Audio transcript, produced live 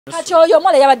Kati oyo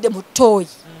omuwala yabadde mu toyi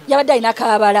yabadde alina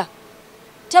kaabala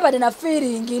tebadde na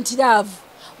feeling nti love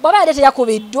bw'aba yadde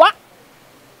teyakubiddwa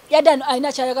yadde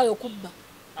alina kyayagala okubba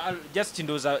just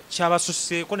ndoza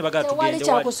kyabasuseeko ne bagala tewali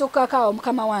kyakusukkako awo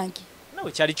mukama wange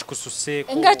nawe kyali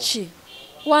kikususeeko nga ki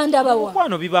wandabawa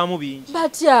okwano bibaamu bingi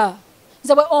batya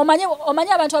nze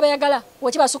omanyi abantu abayagala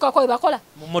wekibasukkako we bakola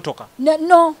mu mmotoka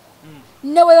no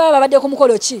ne we baba babadde ku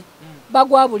mukolo ki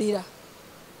bagwabulira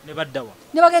ne baddawa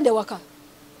ne bagende waka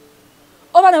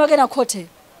oba ne bagenda kote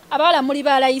abawala muli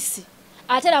balayisi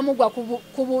ate era mugwa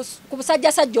ku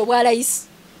busajjasajja obwalayisi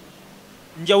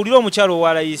njawulira omukyalo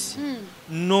owalayisi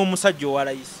n'omusajja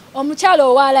owalayisi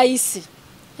omukyalo owalayisi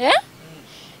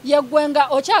yeggwenga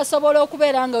okyasobola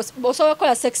okubeera nga osobola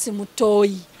kukola sekisi mu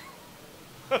ttooyi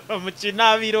mu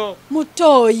kinaabiro mu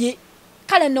ttooyi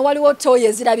kale nno waliwo ttooyi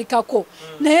ezirabikako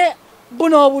naye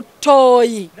buno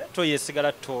obuttooyi ttooyi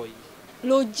esigala ttooyi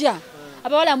lujja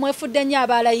abawala mwefudde nnyo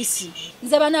abalayisi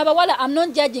nze bano abawala I'm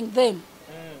not judging them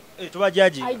I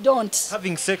don't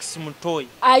having sex mu ttooyi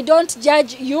I don't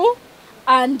judge you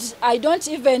and I don't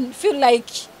even feel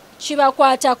like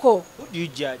kibakwatako. Who do you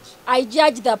judge? I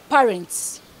judge the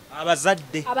parents.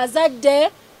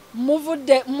 Abazadde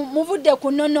muvudde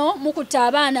kunono mukuta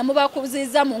abaana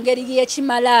mubakuziza mu ngeri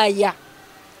y'ekimalaaya.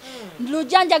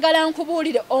 Lujja njagala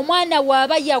nkubuulire omwana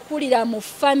waaba yakulira mu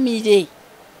family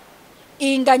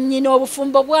nga nnyina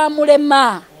obufumbo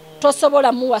bwamulema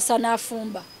tosobola muwasa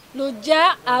n'afumba.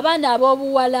 Lujja abaana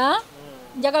ab'obuwala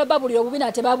njagala babulira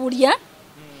obubina tebabulya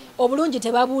obulungi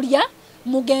tebabulya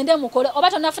mugende mukole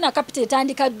oba tonafuna capital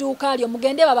etandika dduuka lyo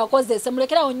mugende babakozese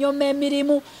mulekera onyoma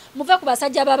emirimu muve ku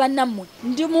basajja babannammwe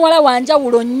ndi muwala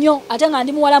wanjawulo nnyo ate nga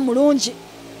ndi muwala mulungi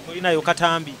olinayo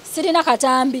katambi sirina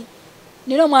katambi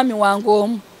nina omwami wange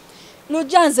omu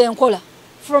lujja nze nkola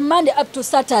from Monday up to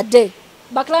Saturday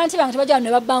baklanti bange tebajja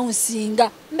ne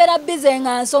babouncinga mbera bize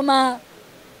nga nsoma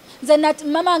nze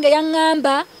mama wange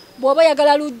yaŋŋamba bw'oba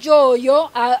yagala lujja oyo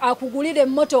akugulire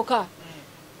emmotoka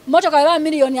motoka ya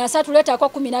milioni 3 leta kwa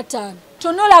 15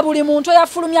 tunula buli muntu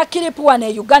yafulumya kilipu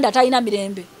wane Uganda talina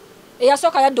mirembe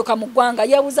eyasoka yadduka mu ggwanga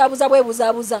yebuzabuza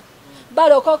bwebuzabuza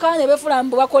balokoka ne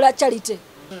befulambu bakola charity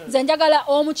nze njagala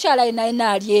omukyala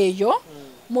ena ali eyo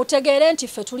mutegeere nti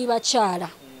ffe tuli bakyala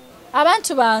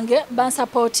abantu bange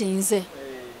bansupportinze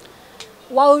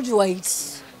worldwide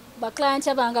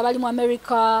baklayenti bange bali mu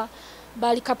America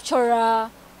bali Captura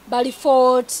bali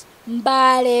Fort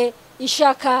Mbale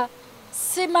Ishaka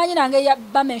simanyi nange ya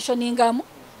ba mentioningamu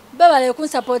babale ku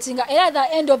supportinga era at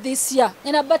the end of this year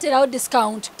ena baterawo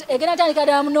discount egena tandika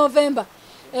da mu November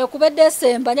ku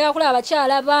December nyaga kula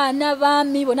abakyala baana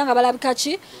bami bona nga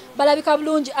balabika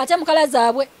bulungi ate mukala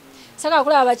zaabwe saka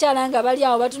kula abakyala nga bali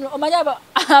awo batuno omanya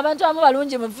abantu amu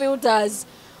balungi mu filters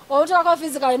obutoka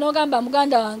physical no gamba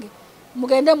muganda wange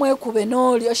mugende mwekube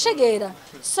noli oshegeera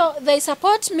so they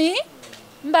support me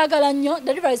mbagala nnyo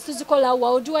deliveries tuzikola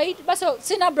worldwide baso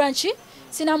sina branch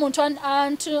sina muntu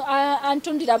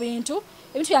antundira bintu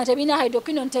ebintu byante bina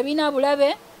hydroquinone tebina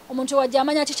bulabe omuntu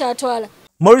wajamanya kikyatwala.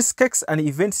 Morris Cakes and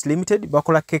Events Limited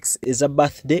bakola cakes eza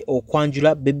birthday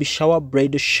okwanjula baby shower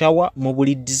bridal shower mu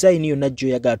buli design yonna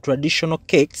gyoyagala traditional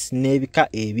cakes n'ebika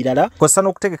ebirala kosa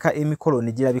n'okutegeka emikolo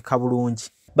ne girabika bulungi.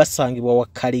 Basangibwa wa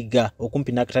Kaliga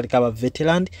okumpi n'akatale k'aba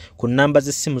veteran ku namba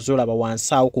z'essimu z'olaba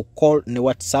wansi awo ku call ne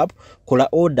WhatsApp kola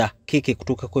order keke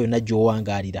kutuukako yonna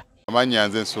gy'owangaalira. Amanya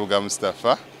nze Nsuuga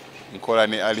Mustafa nkola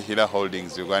ne Alihira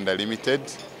Holdings Uganda Limited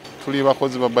tuli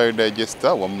bakozi ba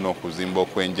biodigester wamu n'okuzimba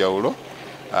okwenjawulo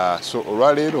so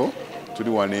olwaleero tuli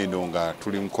waneeno nga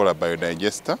tuli nkola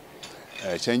biodigester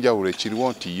ekyenjawulo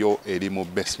ekiriwo nti yo eri mu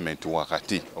basement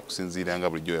wakati okusinziira nga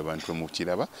bulijjo abantu mu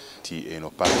kiraba ti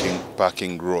eno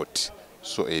parking lot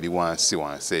so eri wansi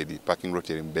eri parking lot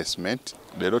eri mu basement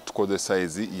leero tukoze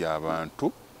size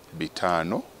y'abantu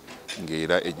 5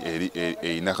 ngera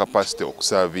erina capacity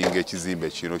okuservinga ekizimbe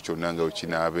kino kyonna nga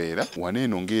wekinaabeera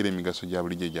waneeno ngera emigaso gya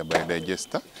bulijjo gya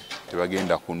biodigester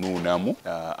tebagenda kunuunamu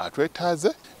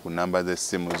atwetaaze ku namba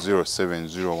z'essimu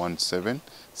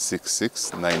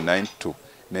 07017669992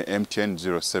 ne MTN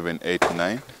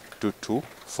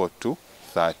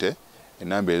 0789224230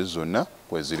 enamba ezo zonna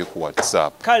kweziri ku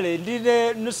WhatsApp. Kale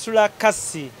ndine Nusurah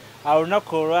kasi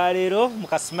olunaku olwaleero mu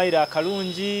kasimayiro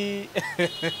akalungi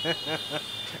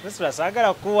Nusurah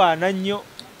saagala kuwaana nnyo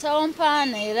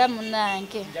tawompaana era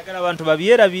munange njagala abantu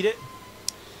babyerabire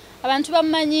abantu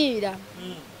bamanyiira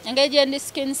engeri gye ndi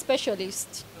skin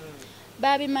specialist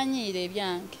babimanyiira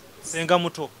ebyange senga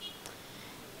muto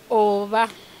oba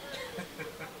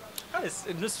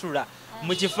Nusurah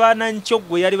mu kifaananyi kyo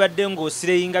gwe yali badde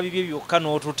ng'osireyinga bibye byokka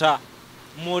n'otuta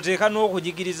mwoteeka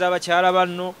n'okujigiriza abakyala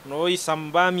banno n'oyisa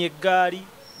mu baami eggaali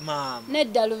Mama.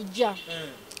 Nedda lujja.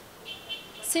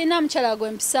 Sina mchala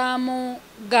gwe mpisaamu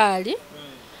gaali.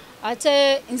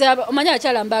 Ate nze omanyi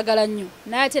abakyala mbaagala nnyo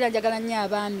naye ate era njagala nnyo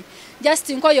abaami. Just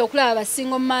nkoye okulaba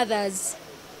single mothers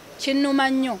kinnuma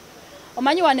nnyo.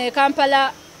 Omanyi wano e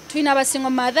Kampala tulina aba single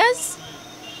mothers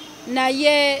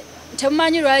naye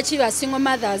temumanyi lwaki ba single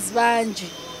mothers bangi.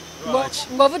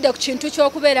 Ng'ovudde ku kintu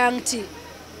ky'okubeera nti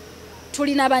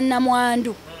tulina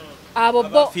bannamwandu abo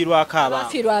bo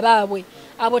abafiirwa abaabwe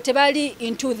abo tebali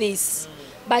into this.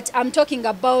 But I'm talking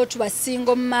about a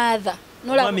single mother.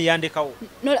 Omwami yandekawo.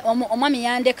 Omwami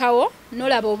yandekawo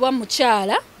nolaba oba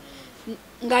mukyala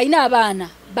ng'alina abaana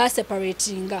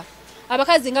baseparatinga.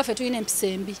 Abakazi nga ffe tulina empisa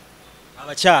embi.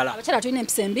 Abakyala tulina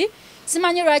empisa embi.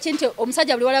 Simanyi lwaki nti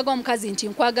omusajja buli walaga omukazi nti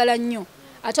nkwagala nnyo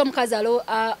ate omukazi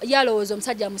yalowooza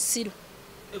omusajja musiru.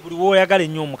 Buli woyagala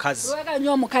nnyo omukazi. Woyagala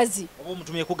nnyo omukazi. Oba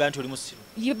omutumye kuga nti oli musiru.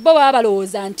 Bo baba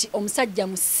balowooza nti omusajja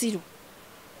musiru.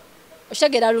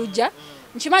 Oshagera lujja.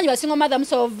 Nkimanyi basingo mother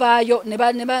musovaayo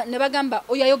ne bagamba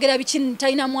oyo ayogera biki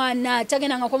talina mwana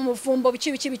tagenda nga mu bufumbo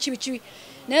biki.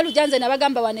 Naye lujanze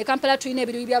nabagamba wane Kampala tulina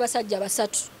ebiruyi by'abasajja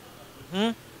basatu.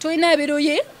 Tulina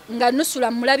ebiruyi nga Nusurah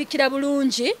mulabikira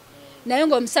bulungi naye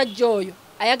ng'omusajja oyo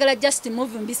ayagala just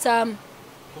move mbisaamu.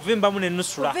 Kuvimbamu ne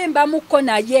Nusurah. Kuvimbamuko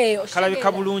naye.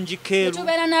 Kalabika bulungi keeru.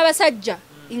 Tubeera n'abasajja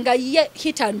nga ye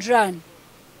hit and run.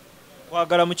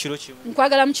 Nkwagala mu kiro kimu.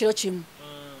 Nkwagala mu kiro kimu.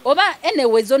 Oba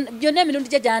anyway byonna emirundi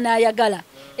gye gy'anaayagala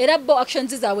era bo actions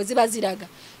zaabwe ziba ziraga.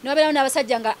 Nobeerawo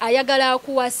n'abasajja nga ayagala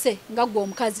akuwase nga gwe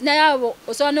omukazi naye abo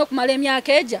osobola n'okumala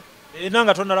emyaka egya.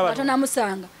 Nanga tonalaba.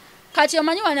 Tonamusanga. Kati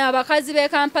omanyi wano abakazi b'e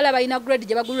Kampala balina grade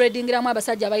gye bagradingiramu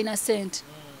abasajja balina sente.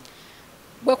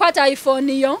 Bwe kwata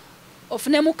iPhone yo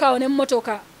ofune mukawo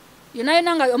n'emmotoka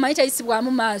yonna nga omanyi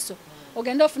tayisibwamu maaso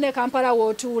ogenda ofune e Kampala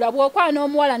w'otuula bw'okwana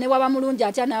omuwala ne waba mulungi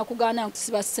atya n'akugaana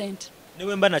nkusiba sente.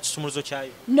 Newemba na kisumuluzo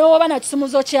kyayo. N'oba na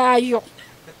kisumuluzo kyayo.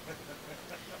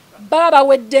 Baba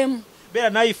weddemu. Beera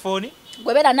na iPhone.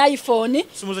 Gwe beera na iPhone.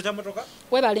 Kisumuluzo kya motoka.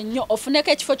 Webale nnyo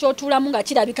ofuneko ekifo ky'otuulamu nga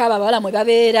kirabika abawala mwe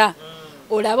babeera.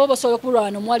 Olaba obosobola okubulwa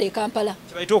wano omuwala e Kampala.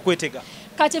 Kibayita okwetega.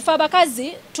 Kati ffe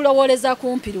abakazi tulowooleza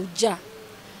kumpi lujja.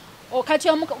 Kati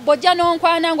bw'ojja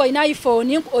n'onkwana ng'olina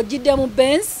iPhone ojjidde mu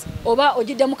Benz oba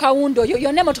ojjidde mu kawundo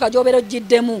yonna emmotoka gy'obeera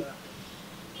ojjiddemu.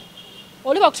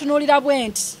 Oli bakutunuulira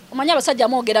bwenti omanyi abasajja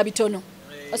mwogera bitono.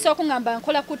 Osobola kungamba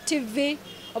nkola ku TV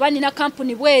oba nina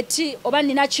kampuni bweti oba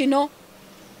nina kino.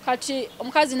 Kati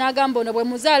omukazi n'agamba ono bwe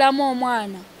muzaalamu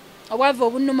omwana obwavu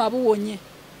obunnuma buwonye.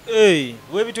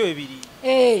 Webito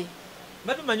ebiri.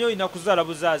 Mbadde manyi olina kuzaala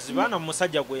buzaazi baana mu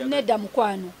musajja gwe yagala. Nedda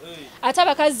mukwano. Ate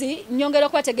abakazi nnyongera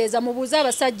okubategeeza mubuuze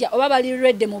abasajja oba bali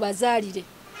ready mu bazaalire.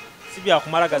 Si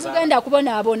byakumala gazaala. Mugenda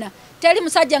kubonaabona. Teri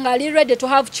musajja ng'ali ready to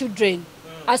have children.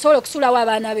 Asobola okusulawo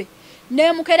abaana be.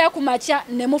 Ne mukera ku makya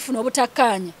ne mufuna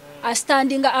obutakkaanya.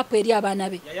 Standing up eri abaana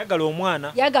be. Yagala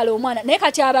omwana. Yagala omwana. Naye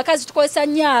kati abakazi tukozesa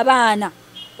nnyo abaana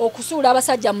okusuula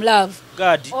abasajja mu love.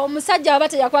 Omusajja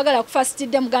abate yakwagala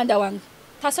kufasitidde muganda wange.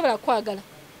 Tasobola kwagala.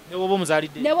 Newoba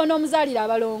omuzaalidde. Newo n'omuzaalira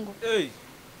abalongo.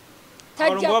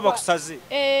 Abalongo baba kusaze.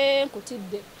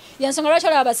 Nkutidde. Yensonga lwaki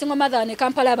olaba abasingo mother ne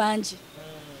Kampala bangi.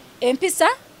 Empisa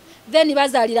then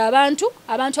bazaalira abantu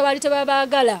abaali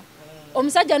tebabaagala.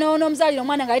 Omusajja n'omuzaalira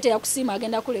omwana nga yite yakusiima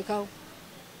agenda kulekawo.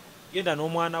 Genda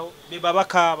n'omwana be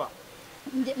babakaaba.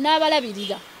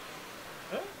 N'abalabirira.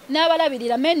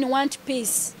 N'abalabirira men want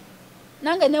peace.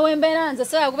 Nange newembeera nze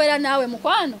sobola kubeera naawe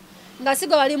mukwano nga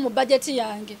sigo wali mu budget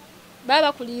yange.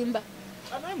 Baba kulimba.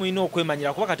 Naye mulina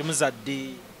okwemanyira kuba kati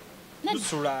muzadde.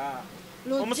 Nusurah.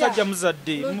 Omusajja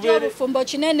muzadde. Mubeere fumbo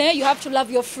kinene you have to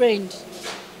love your friend.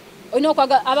 Olina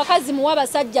okwaga abakazi muwa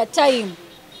abasajja time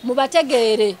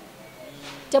mubategeere.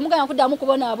 Temugana kuddamu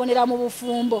kubonaabonera mu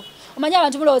bufumbo. Omanyi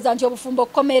abantu mulowooza nti obufumbo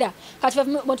kukomera. Kati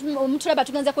omutulaba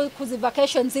tugenze kuzi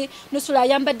vacations Nusurah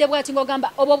ayambadde bw'ati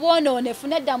ng'ogamba obwo bwonoonefu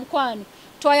nedda mukwano.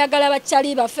 Twayagala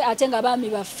bakyali baffe ate nga baami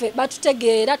baffe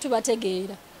batutegeera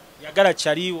tubategeera.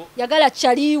 Yagala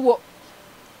kyaliwo.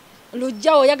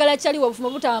 Lujjawo yagala kyaliwo obufumbo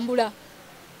butambula.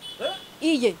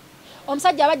 Iye.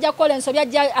 Omusajja abajja kukola ensobi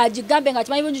ajja agigambe nga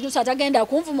kimanyi bulungi Nusurah atagenda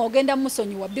kunvuma ogenda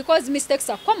musonyiwa because mistakes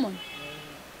are common.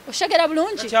 Oshagera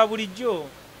bulungi. Kya bulijjo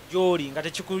gy'oli nga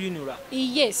tekikulinula.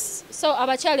 Yes. So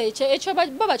abakyala ekyo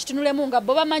bo bakitunulemu nga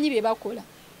bo bamanyi bye bakola.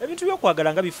 Ebintu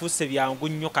by'okwagala nga bifuuse byangu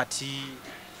nnyo kati.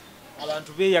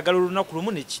 Abantu beeyagala olunaku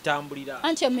lumu ne kitambulira.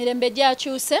 Anti emirembe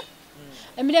gyakyuse.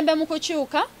 Emirembe mu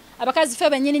kukyuka abakazi ffe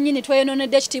bennyini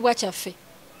tweyonoonedde ekitiibwa kyaffe.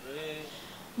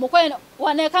 Mukweno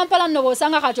wane Kampala nno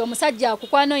bw'osanga kati omusajja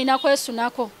akukwana olina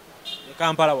kwesunako.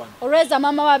 Kampala wano. Olweza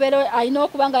maama wabeera alina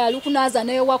okuba nga yalukunaaza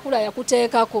n'ewakula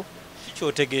yakuteekako.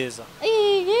 Kikyotegeeza.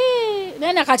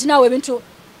 Naye kati naawe ebintu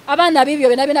abaana bibyo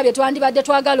bena bye twandibadde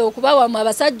twagala okubawa mu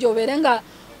abasajja obere nga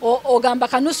ogamba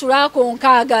Nusurah ako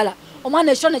nkaagala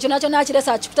omwana ekitone kyonna kyonna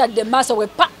akiresa akikutadde mu maaso we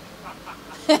pa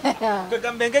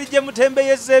kwegambe engeri gye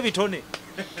mutembeyeza ebitone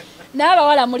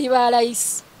n'abawala muli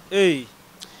balayisi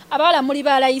abawala muli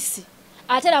balayisi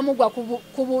ate era mugwa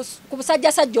ku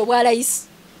busajjasajja obwalayisi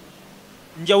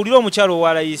njawulira omukyalo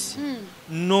owalayisi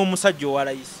n'omusajja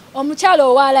owalayisi omukyalo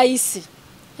owalayisi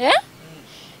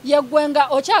yeggwenga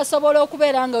okyasobola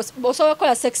okubeera nga osobola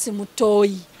okukola sekisi mu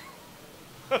ttooyi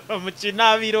mu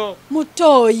kinaabiro mu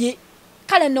ttooyi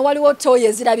kale nno waliwo ttooyi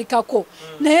ezirabikako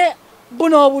naye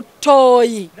buno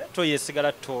obuttooyi ttooyi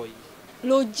esigala ttooyi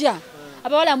lujja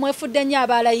abawala mwefudde nnyo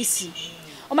abalayisi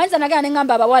omanyiza nagala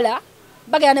neŋŋamba abawala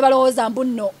bagera ne balowooza mbu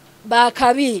nno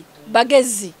bakabi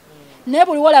bagezi naye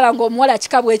buli wolaba ng'omuwala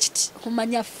kikabwe ekiti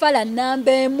omanya fala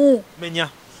nnamba emu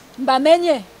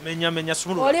mbamenye menya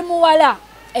sumulula oli muwala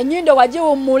ennyindo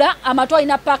wagiwummula amatu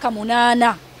alina paaka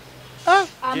 8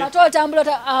 amatu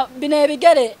otambula bino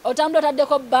ebigere otambula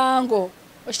otaddeko bbango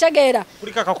okitegeera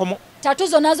kulika kakomo tatu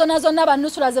zonna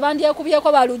bannusula ze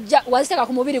bandyekubyeko balujja waziteka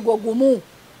ku mubiri gwo gumu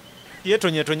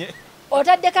yetonyetonye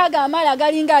otaddeko agamaala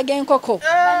agalinga ag'enkoko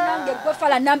bannange gwe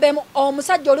fala nnamba emu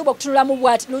omusajja oluba okutunulamu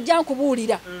bw'ati lujja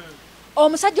nkubuulira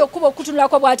omusajja okuba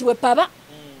okutunulako bw'ati wepaba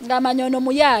ng'amanya ono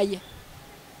muyaaye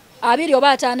 2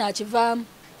 oba 5 akivaamu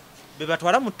be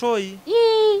batwala mu ttooyi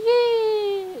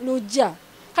lujja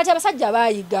kati abasajja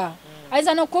baayiga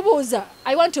ayinza n'okubuuza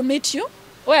I want to meet you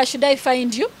where should I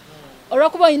find you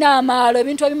olw'okuba olina amaalo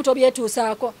ebintu ebimu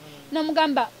tobyetuusaako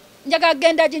n'omugamba njagala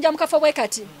kugenda jinja mu kafo bwe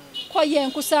kati ko ye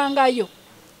nkusangayo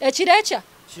ekiro ekya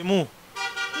kimu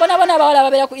bona abawala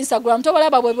babeera ku Instagram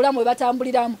tobalaba bwe bulamu bwe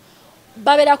batambuliramu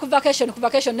babeera ku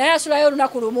vacation naye asulayo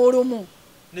olunaku lumu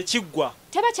ne kiggwa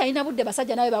tebakyalina budde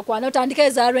basajja nawe bakwana otandika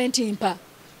eza rentimpa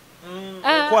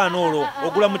okwana olwo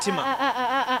ogula mutima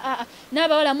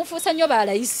n'abawala mufuusa nnyo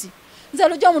balayisi nze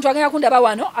lujja omuntu agenda kundaba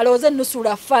wano alowooze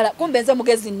Nusurah fala kumbe nze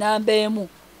mugezi nnamba emu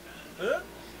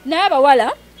naye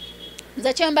abawala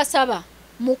nze kyembasaba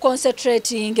mu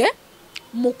concentrating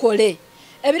mukole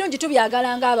ebirungi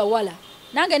tubyagala nga abawala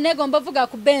nange neegomba vuga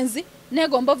ku benzi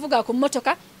neegomba vuga ku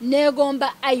motoka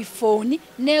neegomba iPhone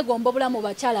neegomba obulamu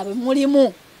bakyala bwe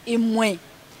mulimu imwe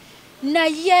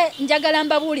naye njagala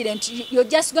mbabuulire nti you're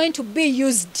just going to be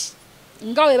used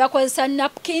nga we bakozesa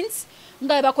napkins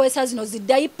nga we bakozesa zino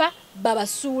zidaipa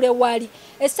babasuule wali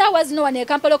essaawa zino wano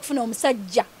Kampala okufuna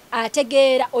omusajja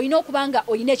ategeera olina okuba nga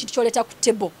olina ekintu kyoleta ku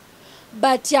table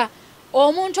batya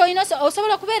omuntu olina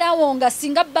osobola kubeerawo nga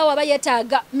singa bbawa aba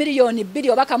yeetaaga miliyoni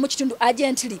 2 oba kamu kitundu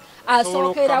agently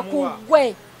asookera ku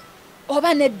ggwe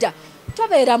oba nedda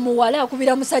tobeera muwala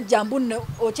akubira musajja mbuno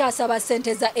okyasaba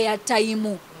ssente za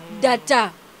airtime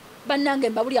data bannange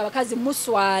mbabuli abakazi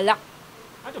muswala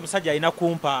ate musajja alina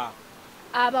kumpa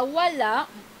abawala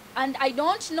and I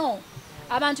don't know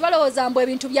abantu balowooza mbu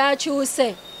ebintu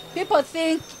byakyuse people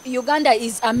think Uganda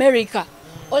is America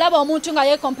olaba omuntu nga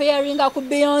ye comparinga ku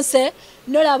Beyonce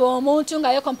nolaba omuntu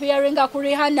nga ye comparinga ku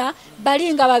Rihanna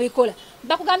balinga babikola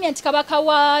bakugambye nti kabaka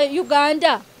wa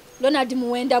Uganda Ronald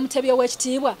Muwenda Mutebi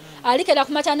ow'ekitiibwa alikera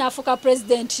ku makya n'afuuka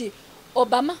president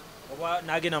Obama oba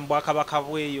nagenda mu bwakabaka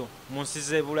bweyo mu nsi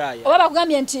z'e Bulaaya oba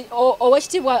bakugambye nti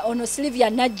ow'ekitiibwa ono Sylvia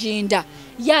Najinda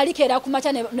ye alikera ku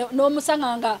makya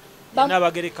n'omusanga nga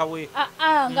n'abagereka we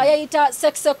nga yeyita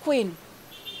sex queen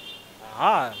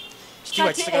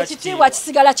ekitiibwa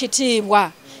kisigala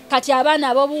kitiibwa kati abaana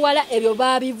ab'obuwala ebyo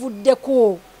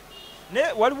baabivuddeko ne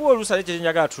waliwo olusale kye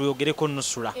njagala tuyogereko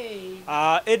Nusurah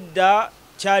edda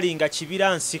kyalinga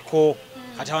kibira nsiko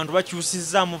kati abantu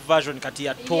bakyusizaamu version kati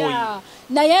ya toyi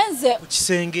naye nze ku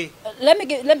kisenge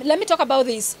let me talk about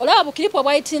this olaba bukiripo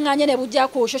obwayitinganye ne bujja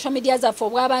ku social media zaffe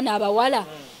obw'abaana abawala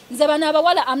nze bano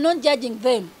abawala I'm not judging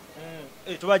them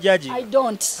I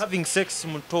don't having sex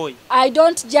mu toyi I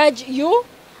don't judge you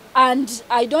and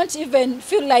I don't even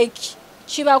feel like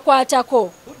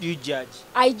kibakwatako. Who do you judge?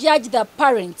 I judge the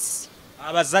parents.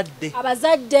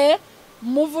 Abazadde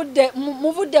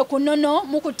muvudde kunono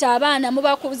mukuta abaana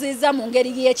mubakuziza mu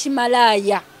ngeri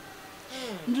y'ekimalaaya.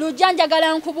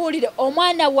 Lujanjagala nkubuulire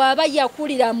omwana waaba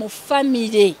yakulira mu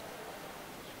family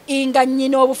inga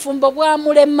nnyina obufumbo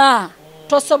bwamulema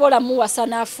tosobola muwasa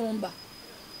n'afumba.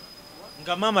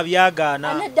 Nga mama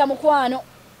byagaana. Anedda mukwano.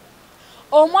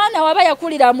 Omwana waaba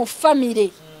yakulira mu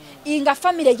family inga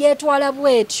family yeetwala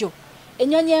bwetyo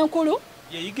ennyonyi enkulu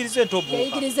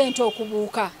yeyigiriza ento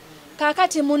okubuuka.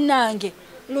 Kaakati munnange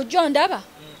lujjo ndaba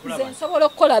nze nsobola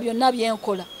okukola byonna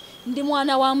byenkola. Ndi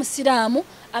mwana wa musiraamu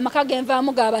amaka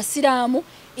genvaamu g'abasiraamu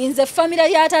nze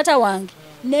family ya taata wange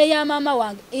n'eya maama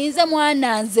wange nze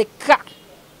mwana nzekka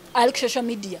ali ku social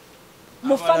media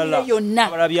mu family yonna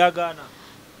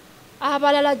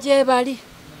abalala gye bali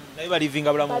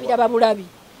babiraba bulabi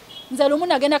nze lumu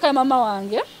nagenda kale mama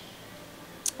wange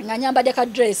nga nyambadde ka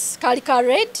dress kali ka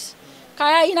red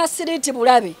kayina siriti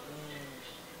bulabe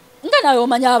nga nawe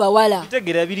omanya abawala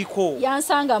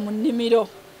yansanga mu nnimiro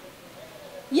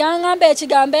yaŋŋamba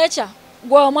ekigambo ekya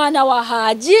gwe omwana wa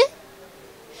Haji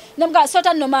namuga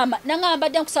sota nno mama naŋŋamba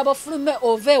dde nkusaba ofulume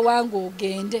ove ewange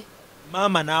ogende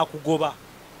mama n'akugoba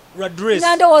lwa dress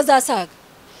nga ndowooza asaaga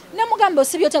namugamba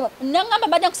osibye otya naŋŋamba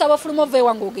mbadde nkusaba ofulume ove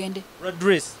ewange ogende lwa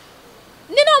dress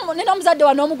nina omuzadde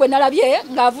wano omu gwe nalabye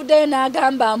ng'avuddeyo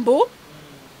n'agamba mbu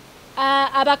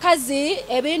abakazi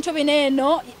ebintu bino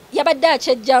eno yabadde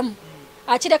akyejjamu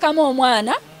akirekamu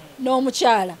omwana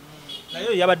n'omukyala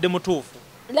naye yabadde mutuufu.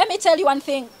 Let me tell you one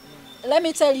thing. Let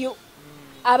me tell you,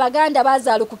 abaganda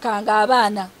bazaalukukanga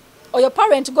abaana oyo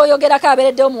parent goyogerako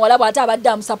abeereddewo muwala bw'ate abadde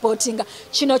amusupportinga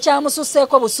kino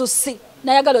kyamususseeko bususi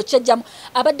nayagala okyejjamu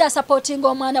abadde asupportinga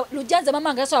omwana lujjanze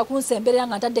mama nga yasobola kunsemberera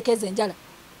nga ntaddeko ezenjala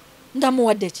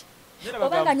ndamuwadde ki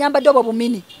oba nga nyambadde obwo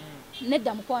bumini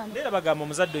nedda mukwano era bagamba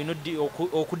omuzadde olina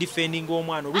okudifendinga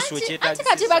omwana oluusi wekyetaagisa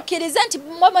kati bakkirize nti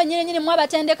mwe nnyini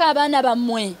mwabatendeka abaana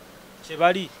bammwe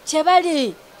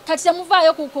kyebali kati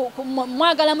temuvaayo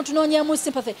mwagala mutunoonyeemu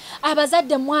sympathy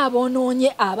abazadde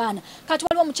mwabonoonye abaana kati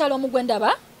waliwo omukyalo omu gwe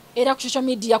ndaba era ku social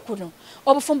media kuno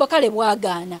obufumbo kale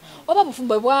bwagaana oba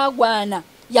obufumbo bwagwana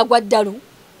yagwa ddalu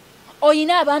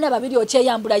oyina abaana babiri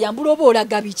okyeyambula oba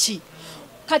olaga biki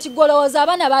kati golowooza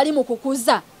abaana baali mu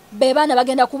kukuza be baana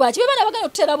bagenda kubaki be baana bagenda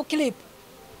okuteera bukilipu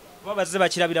bazze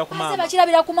bakirabira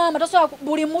ku maama tosobola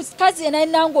buli mukazi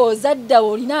yenna ng'ozadde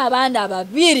olina abaana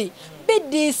babiri be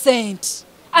decent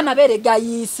amabeere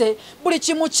gayiise buli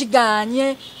kimu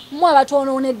kiganye mwe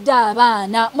abatonoonedde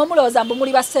abaana mwe mulowooza mbu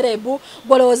muli baserebu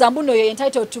gwolowooza mbu noyo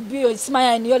entitled to be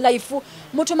smile in your life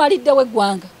mutumaliddewo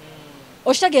eggwanga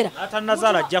okitegeera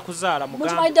atannazaala ajja kuzaala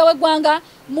mutumaliddewo eggwanga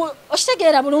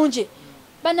okitegeera bulungi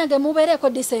bannange mubeereeko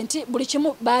decent buli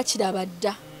kimu baakiraba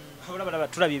dda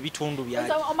tulabye ebitundu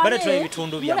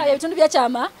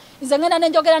byakyama nze ngenda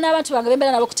nenjogera n'abantu bange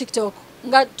bembeera nabo ku TikTok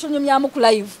nga tunyumyamu ku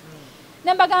live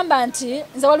nembagamba nti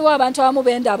nze waliwo abantu abamu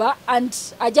bendaba and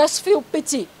I just feel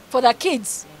pity for the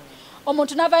kids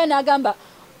omuntu navayo n'agamba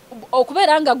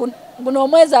okubeera nga guno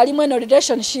omwezi alimu eno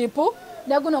relationship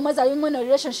ne guno omwezi alimu eno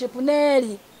relationship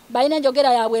neeri balina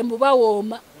enjogera yaabwe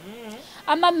mbubawooma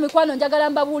amma mikwano njagala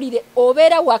mbabuulire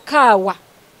obeera wakaawa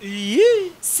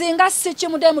singa si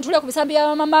kimudde mutule ku bisambi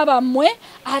bya mama bammwe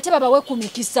ate babawe ku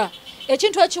mikisa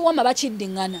ekintu ekiwooma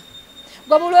bakiddiŋŋana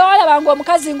gwe buli walabanga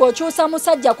omukazi ng'okyusa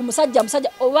musajja ku musajja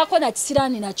obako na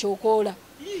kisiraani nakyokoola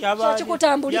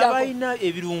kikutambulirako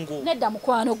nedda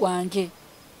mukwano gwange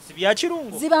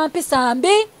ziba mpisa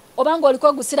mbi oba ng'oliko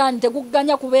ogusiraani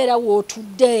teguganya kubeera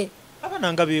wootudde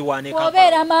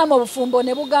obeera maama obufumbo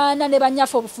ne bugaana ne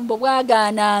bannyafe obufumbo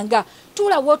bwagaananga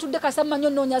tuula wootudde kasammanyo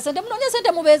nnoonya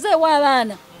sente mubeezeewo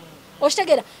abaana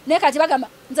okitegeera naye kati bagamba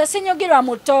nze sinyugirwa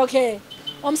mu ttooke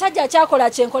omusajja akyakola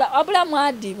kyenkola wabula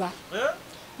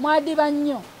mwadiba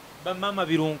nnyo bamama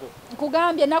birungo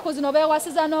nkugambye ennaku zino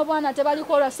beewasiza n'obwana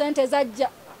tebaliko olwa sente zajja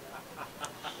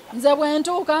nze bwe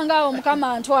ntuuka ngaawo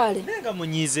mukama antwale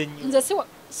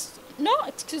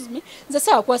nze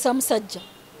siwakwasa musajja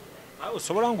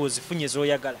osobola ng'ozifunye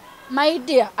z'oyagala my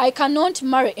dear I cannot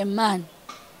marry a man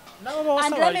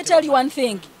and let me tell you one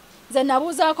thing nze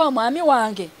nabuuzaako omwami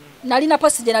wange nalina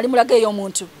posi gye nali mulaga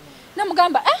ey'omuntu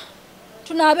namugamba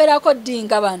tunaabeerako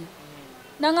ddinga bano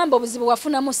nangamba obuzibu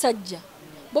wafuna musajja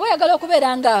bw'oba oyagala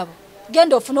okubeera ngaabo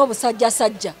genda ofune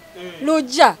obusajjasajja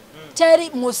lujja teri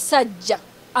musajja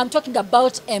I'm talking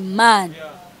about a man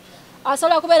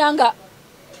asobola okubeera nga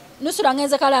Nusurah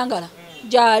ngenze kalangala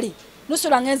gyali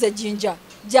Nusurah ngenze jinja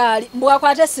gyali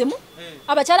mbwakwata essimu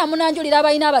abakyala munanjulira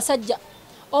abalina abasajja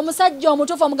omusajja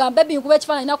omutuufu omugamba bebi nkuba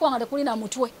ekifaananyi nakuba nga tekulina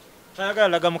mutwe tayagala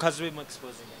laga mukazi we mu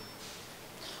exposing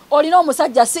olina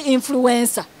omusajja si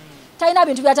influencer talina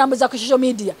bintu byatambuza ku social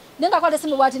media naye nga akwata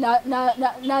essimu bwati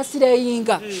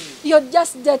nasireyinga you're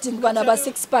just dating bana ba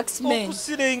 6 packs men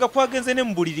okusireyinga kwagenze ne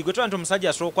mu buliri gwe nti omusajja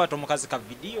asobola okukwata omukazi ka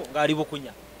video ng'ali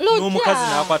bukunya n'omukazi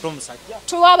n'akwata omusajja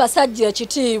tuwa abasajja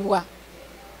ekitiibwa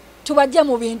tubajje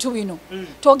mu bintu bino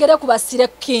twogere ku basire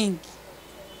king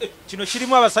kino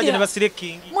kirimu abasajja ne basire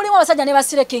king mulimu abasajja ne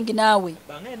basire king naawe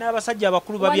bangaye n'abasajja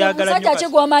abakulu babyagala nnyo omusajja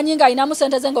kigwomanyi nga alinamu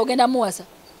sente ze ng'ogenda muwasa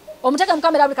omuteka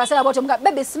mukamera buli kaseera bw'otyo muga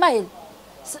baby smile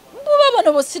buba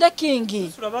bano busire king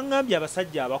bangambye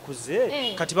abasajja abakuze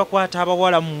kati bakwata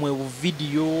abawala mmwe bu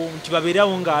video nti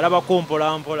babeerawo ng'alabako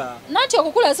mpolampola nanti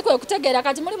okukula si kwe kutegeera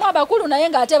kati mulimu abakulu naye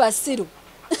ng'ate basiru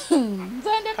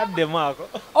kaddemu ako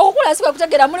okukula si kwe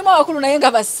kutegeera mulimu abakulu naye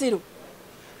nga basiru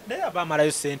naye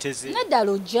abamalayo ssente ze nedda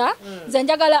Lujja nze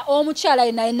njagala omukyala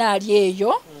yenna ali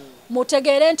eyo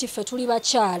mutegeere nti ffe tuli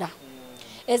bakyala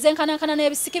ezenkanankana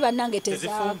n'ebisiki bannange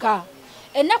tezaaka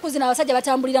ennaku zino abasajja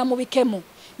batambulira mu bikemu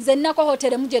nze nnako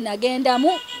hoteri gye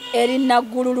nagendamu eri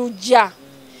Naggulu Lujja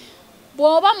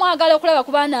bw'oba mwagala okulaba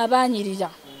ku baana abaanyirira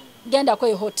gendako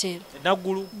e hoteri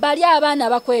Naggulu bali abaana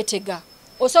bakwetega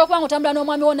osobola kuba ng'otambula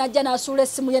n'omwami wo najja n'asuula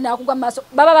essimu ye n'akugwa mu maaso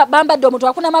baba bambadde omutwe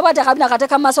akuna mabwata kabina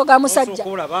akateeka mu maaso ga musajja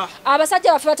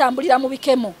abasajja baffe batambulira mu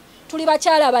bikemu tuli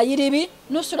bakyala abayiribi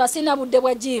Nusurah sina budde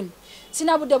bwa jimu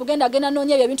sina budde bugenda genda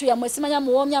noonya ebyo ebintu yammwe simanya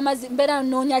muwoomya amazzi mbeera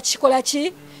noonya kikola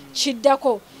ki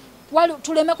kiddako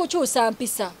tuleme kukyusa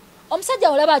mpisa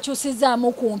omusajja olaba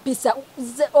akyusizaamu ku mpisa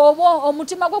oba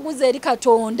omutima gwe guze eri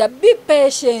Katonda be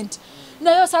patient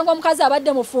naye osanga omukazi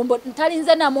abadde mufumbo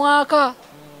talinze na mwaka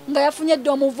nga yafunye dde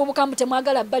omuvubuka mbu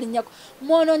temwagala balinnyako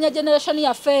mwononya generation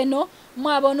yaffe eno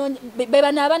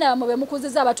bebana abaana bamwe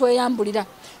bemukuziza abatweyambulira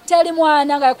teri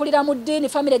mwana nga yakulira mu ddiini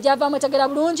famire gyavaamu etegera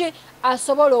bulungi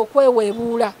asobola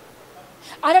okweweebuula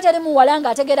ate teri muwala nga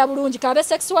ategeera bulungi kabe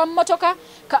sex wa mmotoka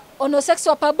ono sex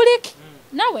wa public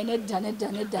nawe nedda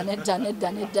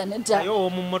naye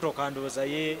omu mmotoka ndowooza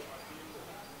ye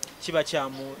kiba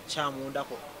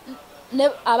kyamundako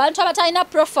abantu abatalina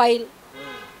profile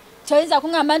toyinza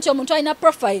kuŋŋamba nti omuntu alina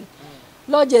profile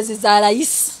lodges za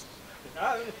layisi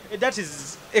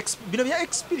bino bya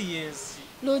experience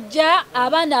Lujja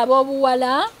abaana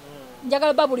ab'obuwala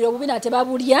njagala babulira obubi na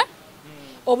tebabulya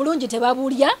obulungi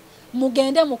tebabulya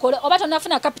mugende mukole oba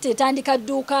tonafuna capital etandika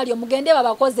dduuka lyo mugende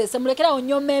babakozese mulekerawo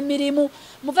nnyoma emirimu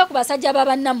muve ku basajja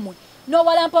babannammwe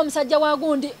n'owalampa omusajja wa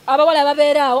gundi abawala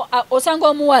babeeraawo osanga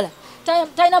omuwala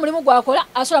talina mulimu gwakola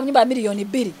asola mu nyumba ya miliyoni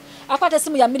 2 akwata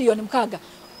essimu ya miliyoni 6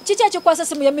 kiki ekikwasa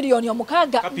essimu ya miliyoni 6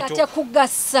 nga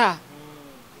tekugasa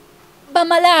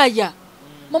bamalaya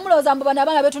mumulowooza mbu bano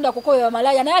abaana betunda kukoyo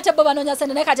bamalaya naye ate bo banoonya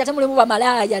sente naye kati ate mulimu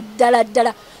bamalaya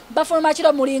ddala bafuluma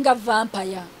kiro mulinga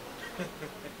vampire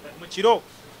mukiro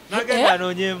nagenda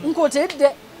anoonyemu nkutidde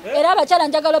era abakyala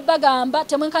njagala bagamba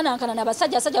temwenkanankana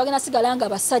n'abasajja abasajja bagenda sigala nga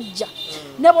basajja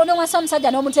ne bw'onowasa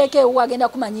omusajja n'omuteeka ewu agenda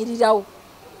kumanyirirawo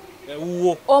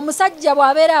omusajja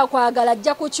bw'abeera akwagala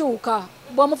ajja kukyuka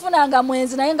bw'omufunanga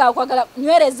mwenzi naye ng'akwagala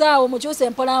nywerezaawo mukyuse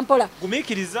mpolampola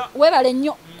gumiikiriza weebale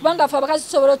nnyo kubanga ffe abakazi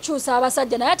tusobola okukyusa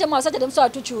abasajja naye ate mu abasajja temusobola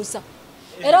tukyusa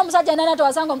era omusajja nana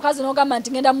tewasanga omukazi n'ogamba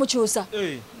nti ngenda mukyusa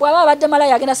bw'aba abadde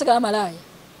malaya agenda sigala malaya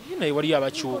naye waliyo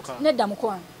abakyuka nedda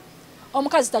mukwano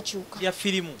omukazi takyuka ya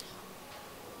firimu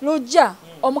Lujja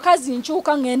omukazi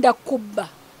nkyuka ngenda kubba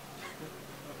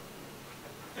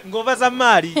ng'ova za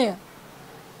maali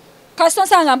kasito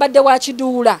nsanga mbadde wa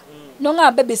kiduula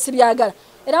nonga bebe sibyagala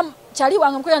era kyali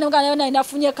wange mukwira nemugana yona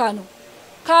inafunye kano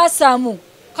kasamu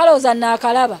kalooza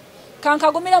nakalaba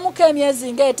kankagumira muko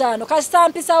emyezi nga5 kasita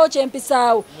mpisaawo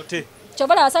kyempisaawo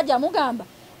kyovala abasajja mugamba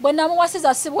bwe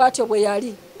namuwasiza si bwatyo bwe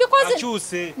yali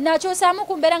nakyusaamu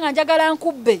ku mbeera nga njagala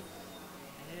nkubbe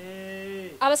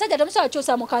abasajja temusobola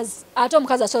kukyusa mukazi ate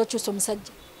omukazi asobola okukyusa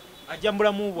omusajja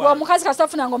omukazi kasita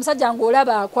afunanga omusajja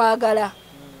ng'olaba akwagala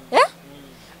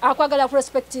akwagala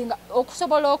kurespectinga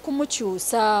okusobola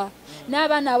okumukyusa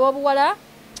n'abaana ab'obuwala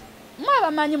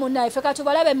mwabamanyi munnaye ffe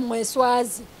katubalabe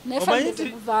mweswazi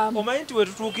omanyi nti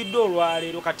wetutuukidde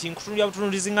olwaleero kati nkutunulya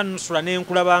butunulizi nga Nusurah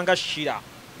nenkulabanga shira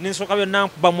nensooka byonna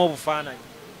nkubamu obufaananyi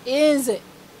nze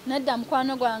nedda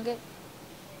mukwano gwange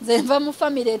nze nva mu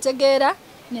famire etegeera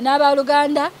nina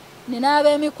abaluganda nina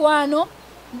ab'emikwano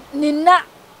nina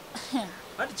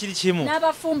ati kiri kimu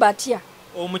n'abafumbatya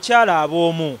omukyala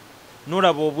ab'omu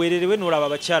n'olaba obwererewe n'olaba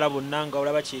abakyala bonna nga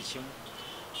olaba kyekimu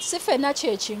si ffenna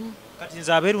kyekimu kati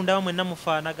nze abeerundawo mwenna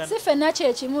mufaanagana si ffenna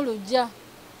kyekimu Lujja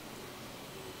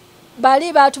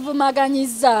bali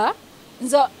baatuvumaganyizza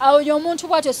nze oyo omuntu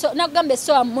bwatyo nakugamba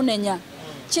essowa munenya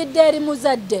kidde eri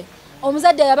muzadde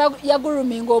omuzadde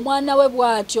yaguruminga omwana we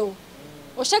bwatyo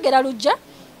oshegera Lujja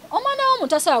omwana wo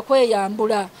mutasobola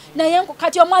kweyambula naye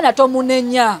kati omwana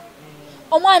tomunenya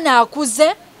omwana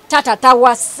akuze tata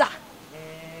tawasa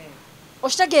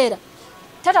oshitegeera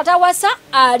tata tawasa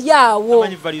ali awo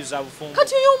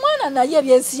kati uyo omwana naye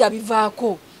ebyensi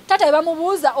yabivaako tata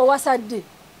ebamubuuza owasadde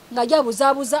nga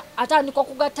jabuzaabuza atandika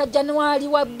okugatta January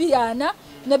wa 2024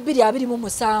 ne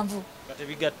 2027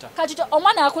 kati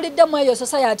omwana akulidde mu eyo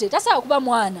society tasobola kuba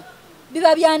mwana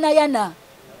biba byanayana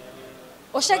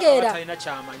oshitegeera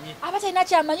abatalina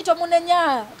kyamanyi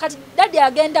tomunenya kati daddy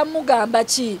agenda mugamba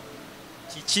kiki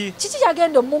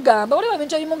kyagenda omugamba waliwo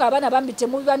ebintu ebimu ng'abaana bambi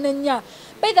temubibanenya.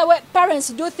 By the way,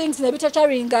 parents do things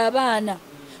nebitataringa abaana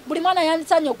buli mwana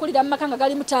yansanye okulira mu maka nga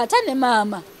gali mu taata ne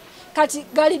maama kati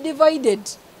gali divided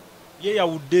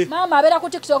yeyawudde maama abeera ku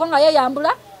TikTok nga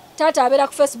yeyambula taata abeera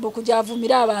ku Facebook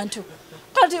gy'avumira abantu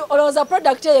kati olowooza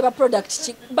product eyo eba product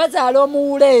ki bazaala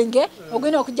omuwulenge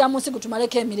ogenda okujja mu nsi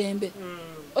gutumaleko emirembe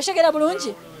oshegera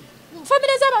bulungi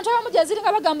famire z'abantu abamu gye ziri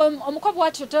nga bagamba omukobi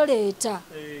wati toleeta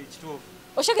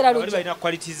oshegera lungi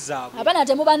abaana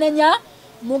temubanenya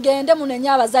mugende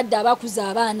munenya abazadde abakuza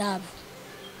abaana abo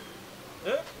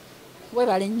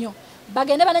webale nnyo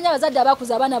bagende banenya abazadde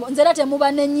abakuza abaana abo nze era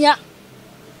temubanenya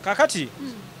kakati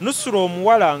Nusurah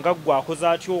omuwala nga gwe akoze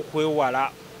atya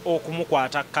okwewala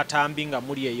okumukwata Akatambi nga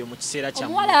muli eyo mu kiseera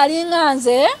kyammwe omuwala alinga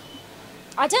nze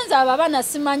ate nze abo abaana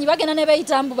simanyi bagenda ne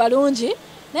beeyita mbu balungi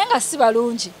naye nga si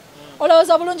balungi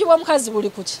olowooza obulungi bw'omukazi buli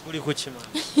kuki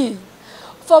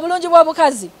fe obulungi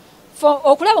bw'obukazi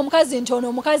okulaba omukazi nti ono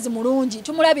omukazi mulungi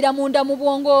tumulabira munda mu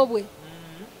bwongo bwe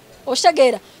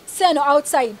oshitegeera seeno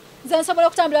outside nze nsobola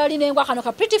okutambula wali nengwa kano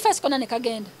ka pretty face kona ne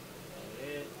kagenda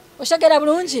oshitegeera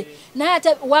bulungi naye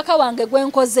ate waka wange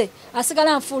gwenkoze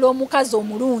asigala nfuula omukazi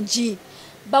omulungi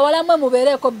bawalamwe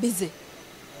mubeereeko bize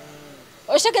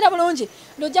oshitegeera bulungi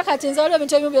lujja kati nze waliwo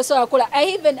ebintu ebimu byosobola kukola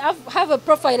I even have a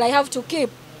profile I have to keep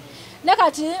ne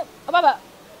kati baba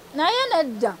naye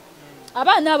nedda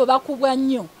abaana abo bakubwa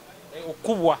nnyo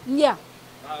okubwa ya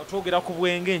otwogera ku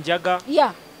bwenge njaga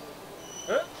ya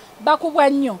bakubwa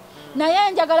nnyo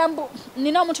naye njagala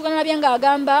nina omuntu ganalabye nga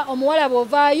agamba omuwala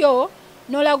bw'ovaayo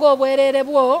n'olaga obwereere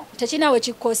bwo tekinawe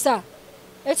kikosa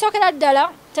ekisookera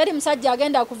ddala teri musajja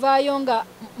agenda kuvaayo nga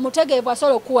mutegeevu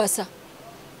asobola okuwasa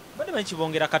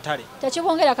tekibongera katale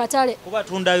tekibongera katale kuba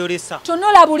tundayolesa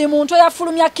tunula buli muntu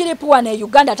eyafulumya kiripu wano e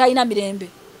Uganda talina mirembe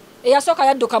eyasooka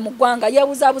yadduka mu ggwanga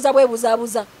yeebuzaabuza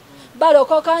bwebuzaabuza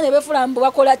balokoka ne befula mbu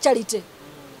bakola charity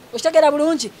okitegera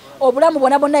bulungi obulamu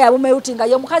bwonna bwonna yabumeuti nga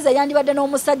ye omukazi eyandibadde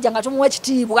n'omusajja nga tumuwa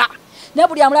ekitiibwa naye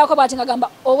buli amulabako bwati nga gamba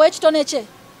ow'ekitone kye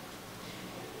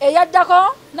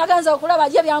eyaddako naganza okulaba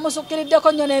ye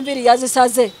byamusukkiriddeko nnyo n'enviri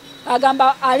yazisaze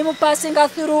agamba ali mu passinga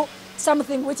through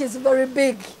something which is very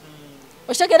big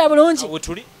okitegera bulungi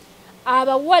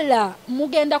abawala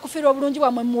mugenda kufiirwa obulungi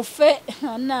bwammwe mufe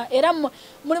era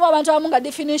mulimu abantu abamu nga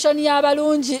definition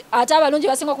y'abalungi ate abalungi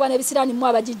basinga okuba n'ebisiraani mu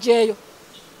abagijjeeyo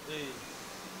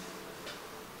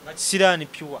nga kisiraani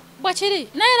pure bwakiri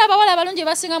naye era abawala abalungi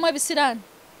basingamu ebisiraani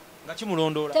nga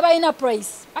kimulondoola tebalina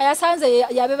price ayasanze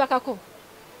yabebakako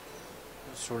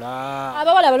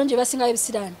abawala abalungi basingayo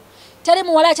ebisiraani teri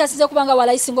muwala akyasinze kubanga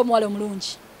wala isinga omuwala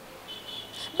omulungi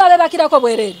babebakirako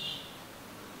bwereere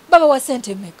babawa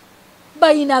sente mmeka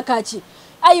bayina kaki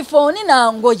iPhone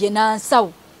nangoye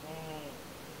nansawo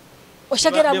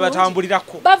oshagera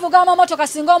batambulirako bavuga amamotoka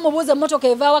singa omubuuze emmotoka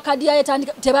evaawa kadi yayo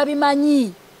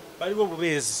tebabimanyi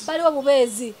baliwo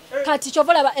bubeezi kati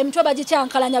kyovolaba emitwe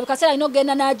bagikyankalanya bukaseera alina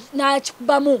okugenda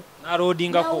n'akikubamu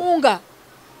nawunga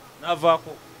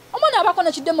omwana abako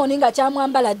nekidemoni nga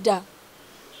kyamwambala dda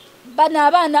bano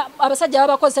abaana abasajja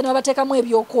babakozesa ne babateekamu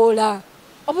ebyokoola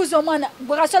obuuza omwana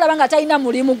gwe kasobola banga talina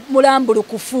mulimu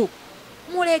mulambulukufu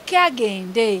muleke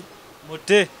agende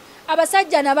mute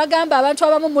abasajja nabagamba abantu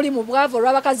abamu muli mu bwavu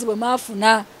olw'abakazi bwe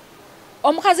maafuna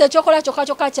omukazi ekyokola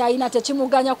kyokka kyalina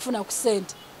tekimuganya kufuna ku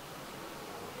ssente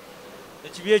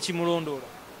ekibi ekimulondoola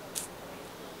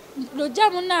lujja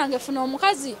munnange funa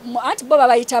omukazi anti bo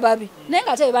babayita babi naye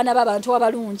nga ate baana b'abantu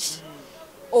abalungi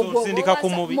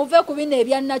muve ku bino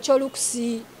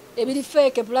ebyannakyolukusi ebiri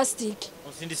feeke pulasitiki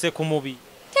osindise ku mubi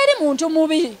teri muntu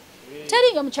mubi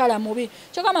teri omukyala mubi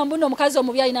kyogamba mbuno omukazi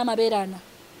omubi alina amabeere ana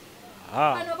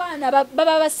bano baana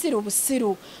baba basiru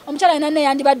busiru omukyala alina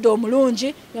neyandibadde omulungi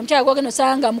omukyala gwogenda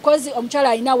osanga mukozi omukyala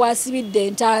alina waasibidde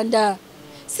entanda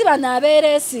si bano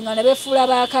abeereesinga ne befuula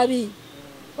baakabi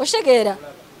okitegeera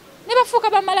ne bafuuka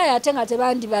bamalaya ate nga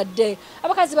tebandibadde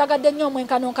abakazi bagadde nnyo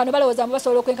omwenkanonkano balowooza mbu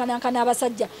basobola okwenkanankana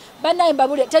abasajja bannaye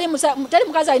mbabulire teri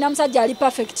mukazi alina musajja ali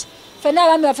perfect ffenna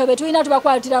abaami baffe betulina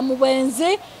tubakwatira mu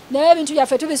bwenzi naye ebintu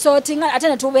byaffe tubisootinga ate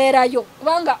ne tubeerayo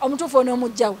kubanga omutuufu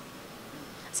onoomugjawo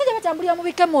abasajja batambulira mu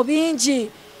bikemo bingi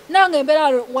nange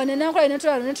embeera wane nankola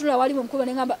netunula wali mu mukuba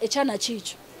neŋŋamba ekyana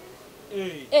kiikyo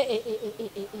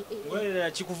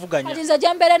kati nze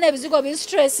gyambeera n'ebizigo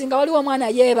binstress nga waliwo omwana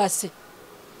yeebase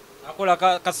akola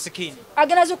kasikini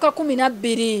agenda zuka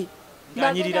 12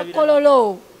 ng'agenda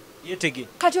kololo yetege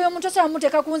kati oyo muntu osobola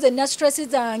muteeka ku nze nina stress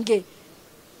zange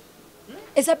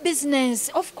it's a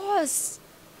business of course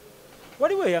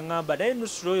waliwo yaŋŋamba naye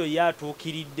Nusurah oyo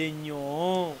yatuukiridde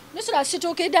nnyo Nusurah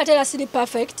situukiridde ate era siri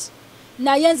perfect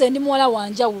naye nze ndi muwala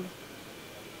wanjawulo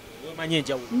omanyi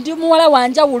enjawulo ndi muwala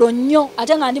wanjawulo nnyo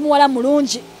ate nga ndi muwala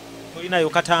mulungi tolinayo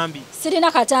katambi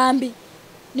sirina katambi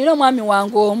nina omwami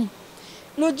wange omu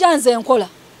lujja nze nkola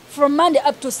from Monday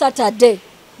up to Saturday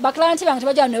baklanti bange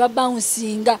tebajja ne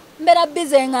babbouncinga mbeera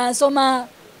bize nga nsoma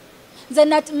nze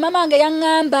mama wange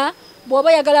yaŋŋamba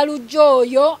bw'oba yagala lujja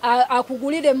oyo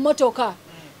akugulire emmotoka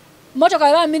motoka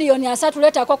eba miliyoni 3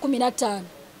 letako 15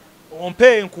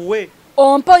 ompe nkuwe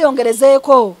ompe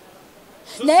oyongerezeeko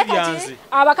naye kati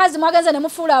abakazi mwagenze ne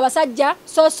mufuula abasajja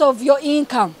source of your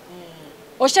income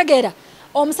oshegeera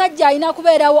omusajja alina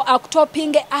kubeerawo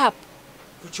akutoping up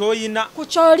ku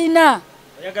kyolina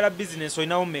oyagala business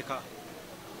olinawo mmeka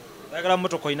oyagala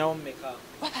motoka olinawo mmeka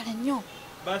wabale nnyo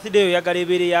birthday oyagala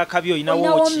ebeere yakabyo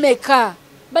olinawo mmeka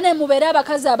bane mubeere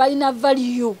abakazi abalina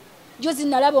value jozi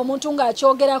nalaba omuntu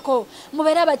ng'akyogerako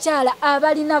mubeere abakyala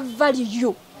abalina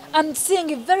value. I'm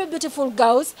seeing very beautiful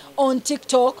girls on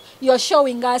TikTok. You're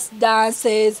showing us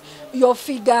dances, your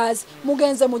figures.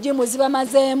 Mugenze mujimu ziba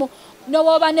mazemu. No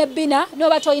woba ne bina, no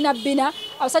batoyina bina.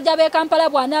 Abasajja be Kampala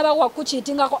bwana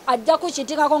wakuchitingako ajja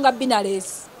kuchitingako nga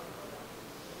binales.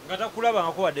 Ngata kulaba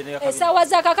ngako wadde ne yakabina. Esawa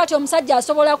zakakati omusajja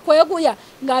asobola kweguya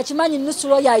ng'akimanyi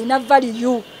Nusurah yalina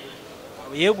value.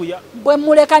 Yeguya. Bwe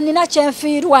muleka nina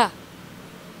kyenfiirwa.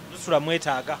 Nusurah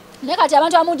mwetaaga. Ne kati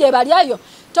abantu amuje bali ayo.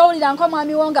 Towulira nko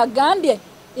mwami wonga gambye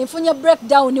infunye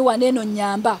breakdown waneno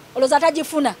nyamba oloza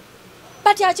tajifuna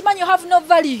but akimanyi you have no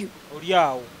value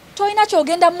oliawo toyina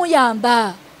kyogenda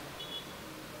muyamba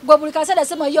gwe buli kaseera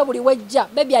sema yo buli wejja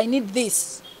baby I need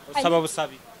this sababu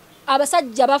sabi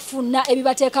abasajja bafuna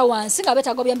ebibateeka wansi nga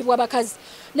betagobyambibwa abakazi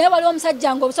naye waliwo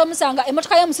omusajja ngo omusanga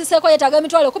emotoka ye musiseeko yetaaga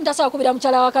emitwalo 10 tasobola kubira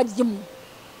mukyala wakajimu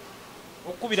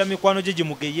okubira mikwano gye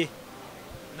gimugeye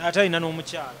n'atalina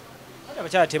n'omukyala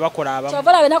abakyala tebakola abamu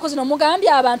kyovala benaku zino mugambye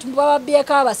abantu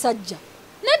bababyeko abasajja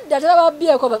nedda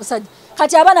tebababyeko abasajja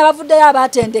kati abaana bavuddeyo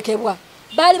abatendekebwa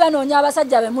baali banoonya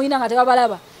abasajja be mulina nga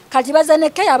tebabalaba kati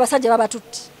bazanekeyo abasajja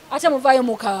babatutte ate muvaayo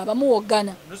mukaaba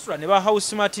muwoggana Nusurah ne ba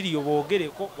house material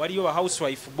boogereko waliyo ba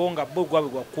housewife bonga bo gwabe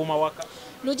gwakuuma waka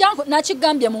lujanku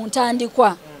nakigambye mu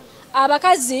ntandikwa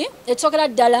abakazi ekitokera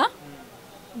ddala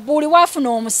buli waafuna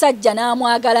omusajja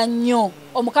n'amwagala nnyo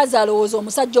omukazi alowooza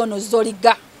omusajja ono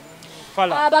zoliga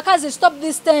abakazi stop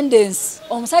this tendency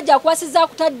omusajja akwasiza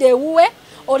akutadde ewuwe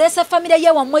olese family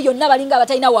ye wamwe yonna balinga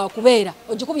abatalina wakubeera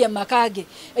ogikubye mu makage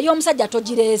eyo omusajja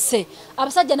togireese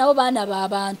abasajja nabo baana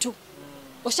b'abantu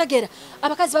oshagera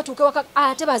abakazi batuuke waka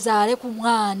ate bazaale ku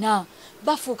mwana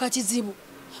bafuuka kizibu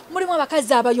mulimu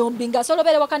abakazi abayombi nga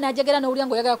solobere waka najegera n'owulira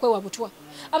ng'oyagala kwewa butwa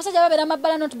abasajja babeera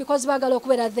mabbala not because baagala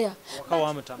okubeera there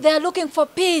they are looking for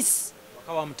peace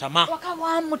waka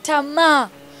wa mutama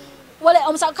wale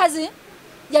omusakazi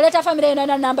yaleta family yena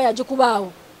na namba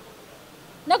yagikubaawo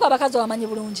nako abakazi wamanyi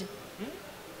bulungi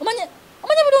omanyi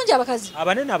bulungi abakazi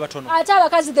abanene abatono ate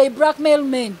abakazi they blackmail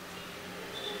men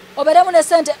oberemu ne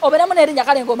sente oberemu ne erinnya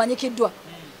kale ng'omanyikiddwa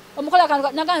omukola kantu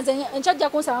naganze enkyajja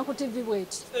kunsanga ku TV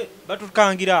bweti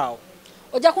batukangira awo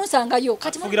ojja kunsangayo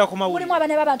kati mulimu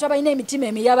abane b'abantu abalina emitima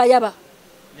emiyabayaba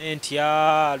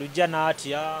nentya lujja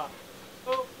n'atya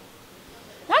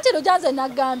nati lujanze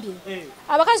nagambye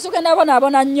abakazi tugenda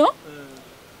bonaabona nnyo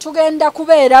tugenda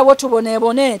kubeerawo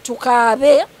tuboneebone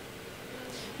tukaabe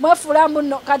mwefuula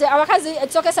muno kati abakazi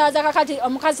ekisokesa kakati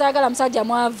omukazi ayagala musajja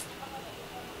mwavu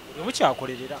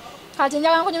mukyakolerera kati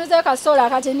njagala nkunyumizeyo kasola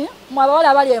kati ni mwabawala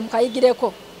abali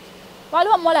emukayigireko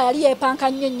waliwo omuwala yali yeepanka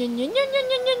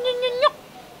nnyo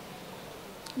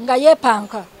nga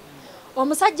yeepanka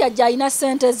omusajja ajja alina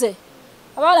ssente ze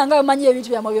abawala nga bamanyi ebintu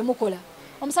byamwe byemukola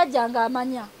omusajja nga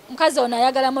amanya mukazi ono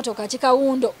ayagala motoka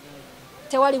kikawundo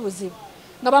tewali buzibu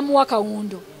nga bamuwa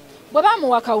kawundo bwe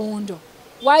bamuwa kawundo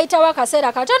waayitawo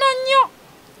akaseera katono nnyo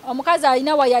omukazi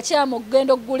alina wayakyamu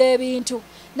okugenda okugula ebintu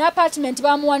n'apartment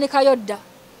bamuwanikayo dda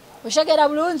oshegera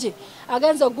bulungi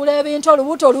agenza okugula ebintu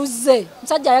olubuto luzze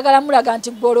musajja ayagala mulaga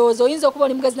nti golooza oyinza okuba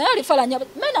oli mugezi naye olifalanya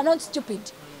men are not stupid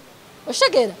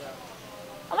oshegera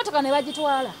emotoka ne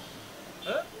bagitwala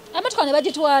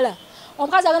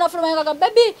omukazi agenda fuluma nga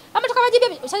baby amotoka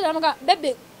bagibye omusajja nga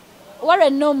baby worry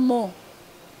no more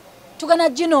tugana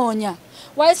ginoonya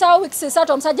wayisawo weeks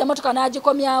 3 omusajja emotoka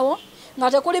n'agikomyawo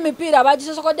nga tekuli mipiira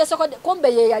bagisosokodde kumbe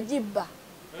ye yagibba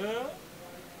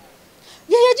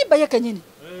ye kenyini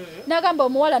n'agamba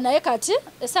omuwala naye kati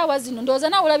essaawa zino ndowooza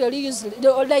naawe olabye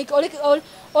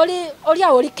oli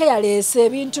awo oli careless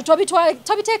ebintu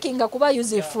tobiteekinga kuba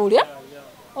useful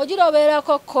ogira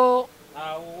obeerako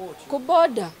ku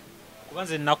booda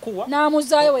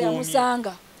n'amuzaayo we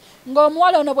yamusanga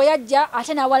ng'omuwala ono bwe yajja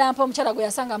ate n'awalampa omukyala gwe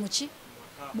yasanga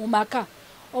mu maka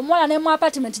omuwala ne mu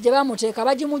apartment gye bamuteeka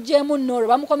bagimugjeemu nnoolwo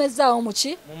bamukomezaawo mu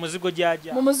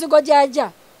muzigo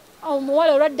gy'ajja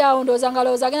omuwala olwaddaawo ndowooza nga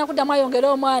lowooza agenda kuddamu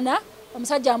ayongera omwana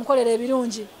omusajja amukolera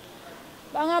ebirungi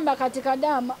bagamba kati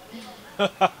kadaama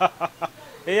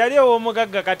eyali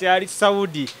ow'omugagga kati ali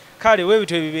Saudi kale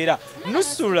weebito ebibeera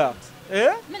Nusurah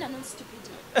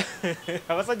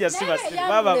abasajja si basiru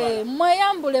baba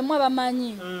mweyambule mwe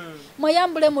bamanyi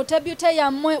mweyambule mu tabute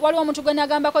yammwe waliwo omuntu gwe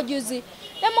nagambako juzi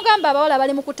ne mugamba abawala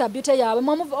bali mu kutabute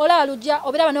yaabwe olaba lujja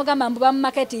obiraba n'ogamba mbu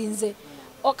bamumaketinze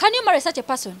can you marry such a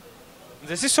person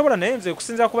nze sisobola naye nze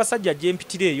okusinza ku basajja gye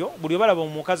mpitira eyo buli obalaba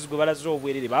omukazi gwe balaze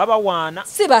obwerere baba bawaana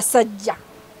si basajja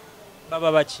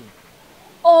baba baki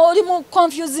oli mu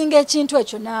confusing ekintu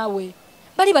ekyo naawe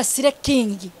bali basire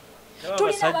kingi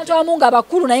tulina abantu abamu nga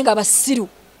bakulu naye nga basiru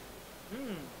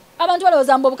abantu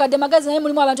balowooza mbu obukadde magazi naye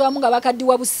mulimu abantu abamu nga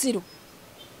bakaddiwa busiru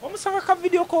omusanga ka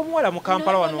video k'omuwala mu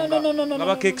Kampala wano nga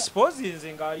baka-expose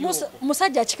nze ng'aliwo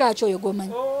musajja kika ki oyo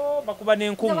gwomanyi bakuba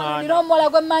n'enkuŋŋaana nina omuwala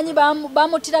gwe mmanyi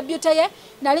bamutira byute ye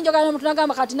nali njogana n'omuntu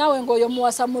nagamba kati naawe ng'oyo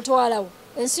muwasa mutwalawo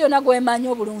ensi yonna gwemanyi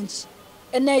obulungi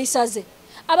enneeyisa ze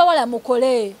abawala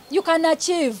mukole you can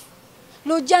achieve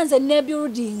lujja nze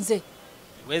nebuildinze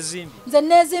nze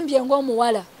neezimbye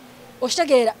ng'omuwala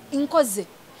okitegeera nkoze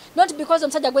not because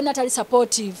omusajja gwe natali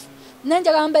supportive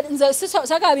nenjagamba nze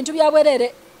saka bintu bya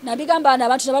bwerere nabigamba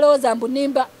n'abantu ne balowooza mbu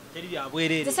nimba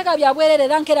nze saka bya bwerere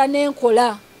era nkera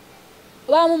n'enkola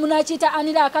bamu munakiyita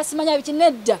anira akasimanya biki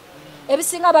nedda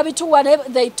ebisinga babituwa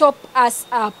they top us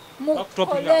up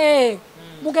mukole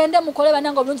mugende mukole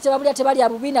bananga obulungi tebabulya tebali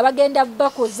abubina bagenda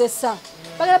bakozesa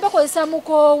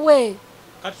mukoowe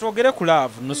kati twogere ku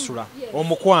laavu Nusurah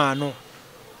omukwano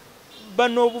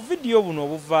bano obuvidiyo buno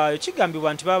obuvaayo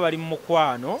kigambibwa nti baba bali mu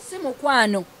mukwano si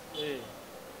mukwano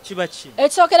kiba ki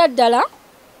ekisookera ddala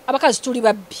abakazi tuli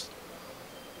babbi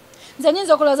nze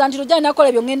nyinza okulowooza nti lujja nakola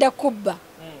ebyo ngenda kubba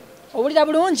owulira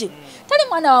bulungi tali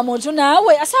mwana wa muntu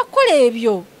naawe asobola kukola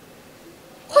ebyo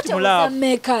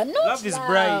kotemeka love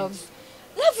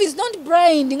is not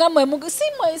blind nga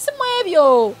simu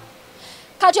ebyo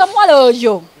kati omuwala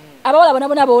oyo abawala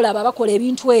bonabona bawulaba bakola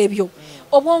ebintu ebyo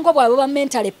obwongo bwabwe buba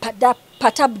mentally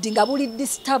perturbed nga buli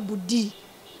disturbed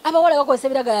abawala bakozesa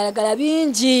ebiragalagala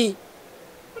bingi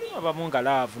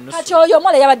kati oyo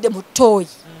omuwala yabadde mu toyi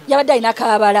yabadde alina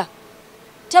kaabala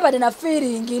tebadde na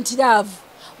feeling nti love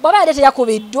bwaba yadde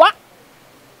teyakubiddwa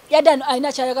yadde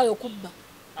alina kyayagala okubba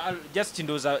just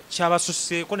ndoza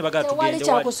kyabasuseeko ne bagala tugende wali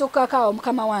kyakusukkako awo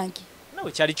mukama wange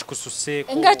nawe kyali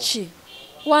kikususeeko ngaki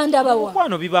wandabawa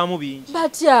mukwano bibaamu bingi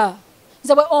batya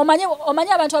nze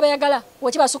omanyi abantu abayagala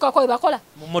wekibasukkako we bakola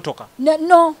mu mmotoka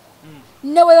no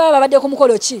ne we baba babadde ku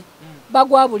mukolo ki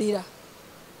bagwabulira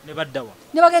ne baddawa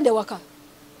ne bagenda waka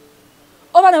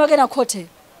oba ne bagenda kote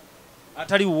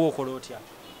atali wuwo okola otya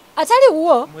atali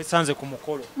wuwo mwesanze ku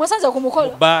mukolo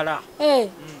bbaala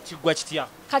kiggwa kitya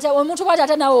kati omuntu bwati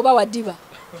ate naawe oba waddiba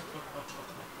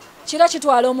kira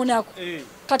kitwala omunaku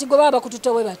kati gwe baba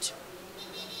bakututewe batyo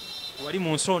wali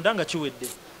mu nsonda nga kiwedde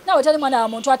naawe tali mwana wa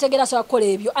muntu ategeera asobola kukola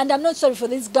ebyo and I'm not sorry for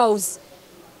these girls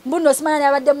mbuno simanya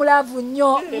yabadde mulaavu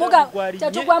nnyo muga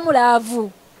tetugwa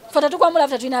mulaavu fe tetugwa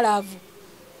mulaavu tetulina laavu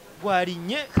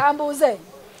bwalinnye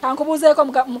kankubuuzeeko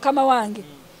mukama wange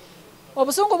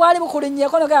obusungu bwali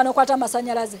bukulinnyeko nogera n'okwata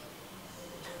amasanyalaze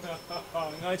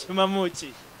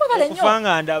ngakimamuki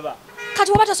okufanga ndaba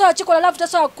kati oba tasobola kikola laavu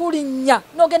tasobola kulinnya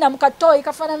n'ogenda mu katooyi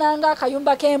kafaanana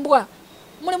ng'akayumba k'embwa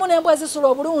mulimu n'embwa ezisula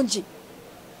obulungi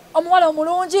omuwala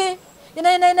omulungi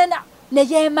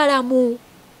neyeemalamu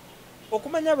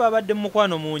okumanya babadde mu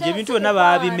mukwano mungi ebintu byonna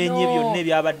baabimenye byonna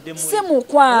ebyabaddemu si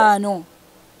mukwano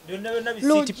byonna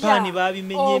bisiitipaani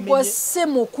baabimenye ogwo si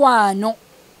mukwano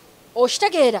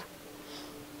okitegeera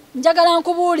njagala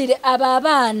nkubuulire abo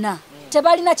abaana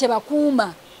tebalina kye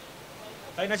bakuuma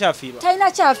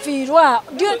talina kyafiirwa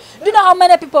do you know how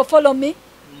many people follow me?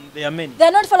 They are many.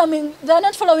 They're not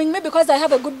following me because I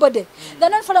have a good body. They're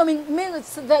not following me.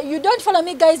 You don't follow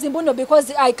me, guys, in Buno because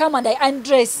I come and I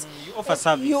undress. You offer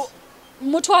service.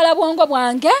 Mutwala bwongo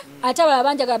bwange ate abalala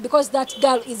banjaga because that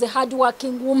girl is a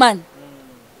hard-working woman.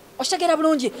 Oshagera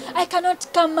bulungi. I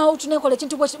cannot come out nekola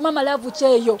ekintu bwe mama love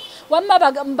kyeyo. Wamma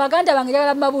baganda bange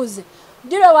njagala mabuze.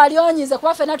 Diro wali onyize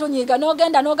kuba fena tunyiga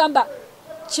n'ogenda n'ogamba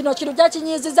kino kirujja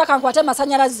kinyiziza kankwate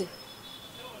masanyalaze.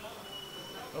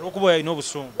 Olwokuba yalina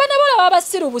obusungu bana bola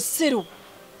babasiru busiru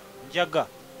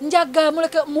njaga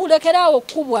mulekerawo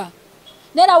okubwa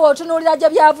nera wootunuulira gye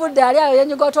byavudde ali ayo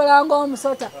yenyigotola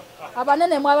ng'omusota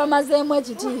abanene mwabamazeemu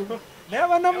ekitiibwa naye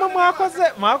banammwe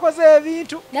mwakoze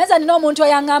ebintu naye nze nina omuntu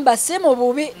eyaŋŋamba si mu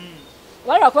bubi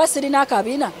wali lwakuba sirina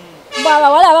akabina mbu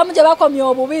abawala abamu gye bakomya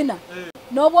obubina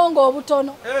n'obwongo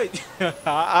obutono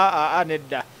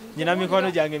nedda nyina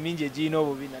mikono gyange mingi egirina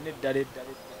obubina nedda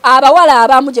abawala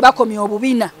abamu gye bakomya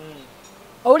obubina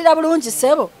owulira bulungi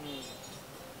sebo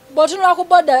bw'otunula ku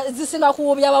boda zisinga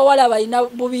kuwubya abawala balina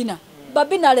bubina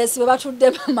babinalesi bwe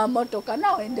batudde mamotoka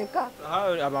nawe ndeka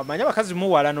abamanyi abakazi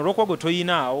muwalana olwokuba gwe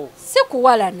toyinaawo si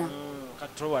kuwalana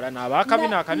Katowala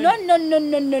n'abakabina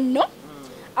akanene. No.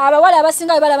 Abawala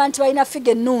abasinga balaba nti balina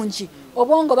figa ennungi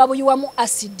obwongo babuyiwamu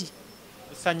acid.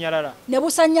 Busanyalala. Ne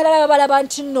busanyalala balaba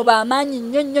nti nno bamaanyi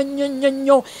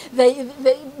nnyo.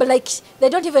 They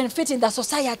don't even fit in the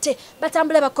society.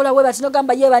 Batambula bakola we bati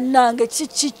nogamba ye bannange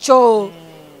kikyo.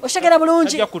 Oshagera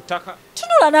bulungi.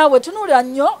 Tunula naawe tunula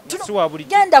nnyo.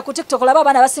 Genda ku TikTok laba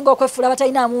abaana basinga okwefuula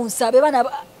batalina munsa be bana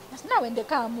nawe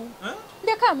ndekaamu.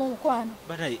 Ndekaamu mukwano.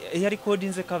 Bana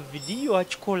yarekodinze ka video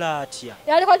akikola atya.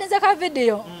 Yarekodinze ka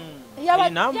video.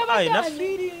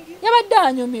 Yabadde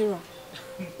anyumirwa.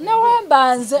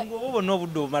 Nawamba nze. Ngobo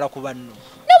n'obudde omala ku banno.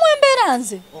 Namwembeera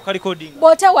nze. Okalikodinga.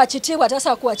 Bw'otewa kitiibwa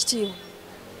tasobola kuwa kitiibwa.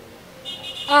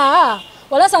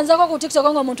 Walasanzeko ku TikTok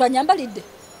ng'omuntu anyambalidde.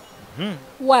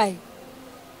 Why?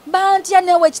 Bantya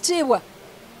newe ekitiibwa.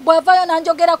 Bw'avaayo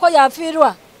nanjogerako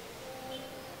yafiirwa.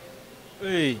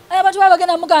 Abantu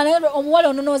babagenda mugana omuwala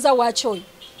ononooza waaki oyo.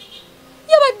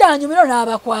 Yabadde anyumirwa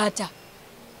n'abakwata.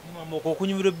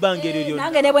 Okunyumira ebbanga eryo lyonna.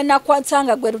 Nange ne bwe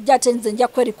nakwasanga gwe lujja ate nze nja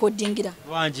kwerekodingira.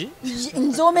 Wangi?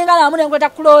 Nzuuminga naamu ne nkweta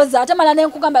close ate mala ne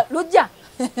nkugamba lujja.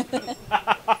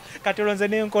 Kati olwo nze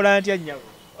ne nkola ntya nnyabo.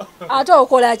 Ate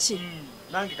okola ki?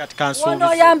 Nange kati kansuubiza.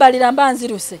 Onooyambalira mba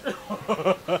nziruse.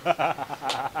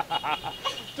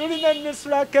 Tulina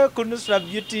Nusurah ku Nusurah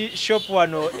Beauty Shop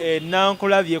wano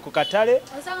nankulabye ku katale.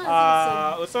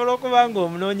 Osobola okuba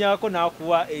ng'omunoonyaako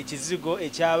n'akuwa ekizigo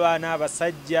eky'abaana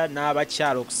abasajja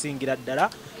n'abakyala okusingira ddala.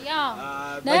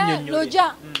 Naye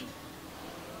lujja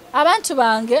abantu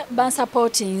bange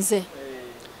bansupportinze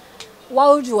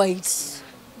worldwide.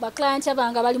 Baklayenti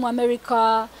bange bali mu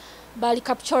America, bali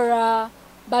Kapchora,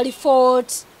 bali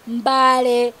Fort,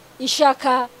 Mbale,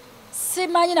 Ishaka.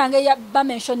 Simanyi nange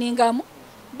bamentioningamu.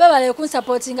 Bebale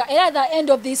kunsupportinga era at the end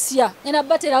of this year nina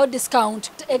baterawo discount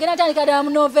egenda tandika ddala mu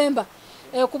November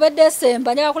kuba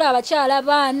December njagala kulaba abakyala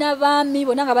baana baami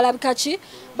bonna nga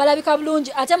balabika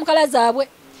bulungi ate mukala zaabwe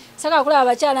saka kulaba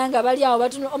abakyala nga bali awo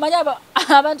batunu omanya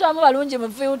abantu abamu balungi mu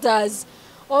filters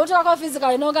obutwako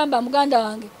physically n'ogamba muganda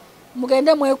wange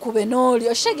mugende mwekube n'oli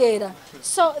oshegeera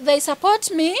so they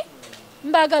support me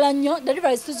mbagala nnyo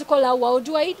deliveries tuzikola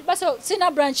worldwide baso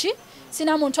sina branch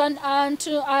sina muntu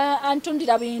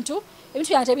antundira bintu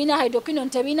byange tebina hydroquinone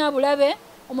tebina bulabe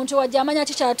omuntu wajja amanya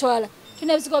kikyatwala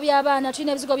tulina ebizigo by'abaana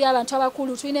tulina ebizigo by'abantu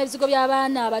abakulu tulina ebizigo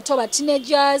by'abaana abato ba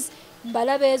teenagers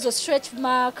mbalabe ezo stretch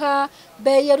marker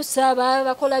beyerusa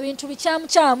bakola bintu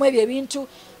bikyamu ebyo ebintu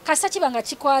kasa kibanga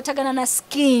kikwatagana na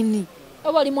skin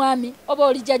oba oli mwami oba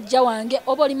oli jjajja wange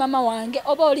oba oli mama wange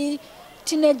oba oli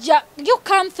teenager you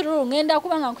come through ngenda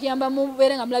kubanga nkuyamba mu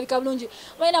bere nga mulabika bulungi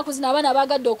balina kuzina abaana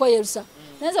bagadde okweyerusa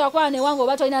nenza bakwane wange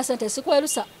oba tolina sente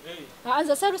sikwerusa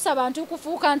anza serusa abantu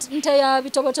kufuuka nte ya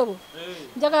bitobotobo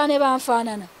njagala ne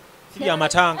banfaanana sibya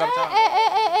amatanga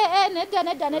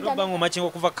nedda bango machingo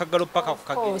kuva kagalo paka ku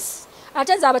kagere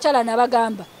ate nze abakyala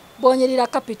nabagamba bonyerira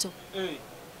capital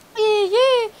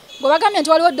gwe bagambye nti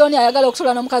waliwo doni ayagala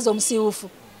okusula n'omukazi omusiiwufu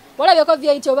walabyeko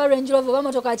V8 oba Range Rover oba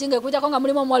motoka kinga ekuyitako nga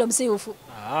mulimu omuwala omusiiwufu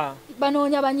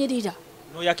banoonya banyirira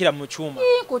noyakira mu kyuma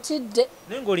nkutidde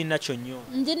naye ng'olina kyo nnyo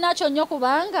ndinakyo nnyo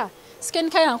kubanga skin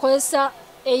care yankozesa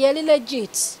eyeri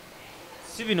legit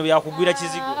si bino byakugwira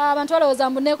kizigo abantu balowooza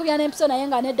mbu neekubya n'empiso naye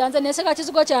nga nedda nze neesiga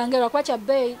kizigo kyange lwakuba kya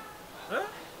bbeeyi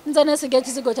nze neesiga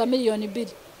ekizigo kya $2,000,000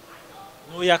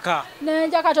 noyaka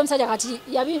nenjaka ate omusajja kati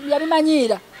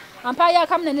yabimanyiira ampaayo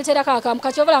akamu neneterako akamu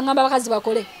kati ovala ngamba abakazi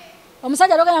bakole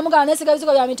omusajja togenda mugala neesiga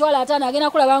ebizigo bya $5,000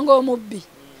 agenda kulaba ng'omubbi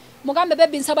mugambe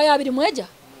bebi nsabayo 2 mweja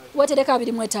wetereka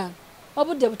 2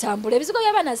 obudde butambula ebizigo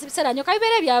by'abaana sibiseera nnyo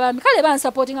kabibeera eby'abaami kale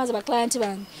bansupportinga nze baklayenti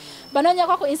bange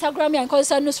banoonyako ku Instagram yange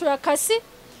nkozesa Nusurah Kasi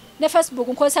ne Facebook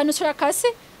nkozesa Nusurah Kasi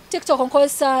TikTok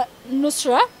nkozesa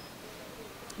Nusurah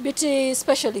Beauty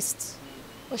Specialist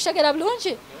oshegera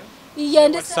bulungi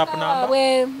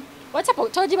yendesabwe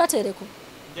WhatsApp togibatereko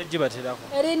njagibaterako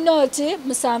eri nooti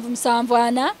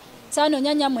 774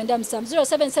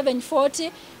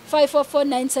 0774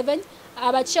 54497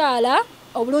 abakyala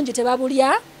obulungi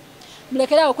tebabulya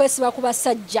mulekera okwesiba ku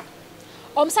basajja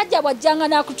omusajja bwajjanga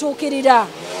nakutuukirira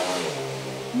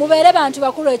mubeere bantu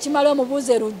bakulu ekimala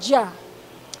omubuuze lujja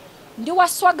ndi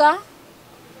waswaga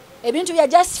ebintu bya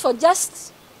just for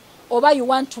just oba you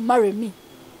want to marry me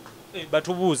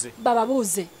batubuuze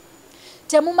bababuuze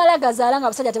temumala gazaala nga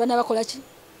abasajja tebana bakola ki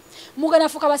mugenda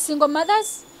fuka basingle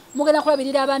mothers mugenda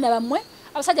kulabirira abaana bammwe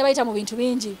abasajja bayita mu bintu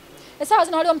bingi esaawa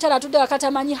zino waliwo omukyala atudde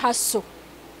wakatamanyi hasso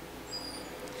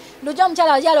lujja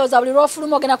omukyala yalowooza buli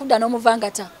lwofuluma ogenda kudda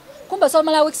n'omuvangata kumbe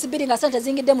somala weeks 2 nga sente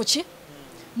zingidde muki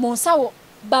mu nsawo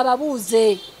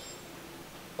bababuuze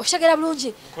oshegera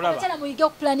bulungi abakyala muyige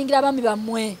okupulaningira abaami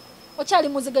bammwe okyali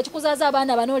muziga ekikuzaaza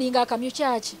abaana bano olinga akamyu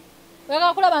kyaki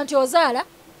oyagala kulaba nti ozaala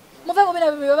muve mu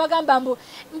bino bye bagamba mbu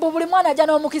buli mwana ajja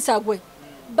n'omukisa gwe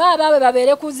baaba bwe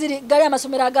babeere kuziri gali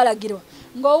amasomero agalagirwa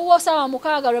ng'owuwa osaawa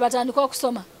 6 lwe batandika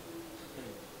okusoma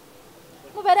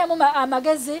mubeeremu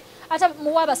amagezi ate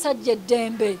muwa abasajja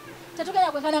eddembe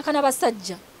tetugenda kwenkanankana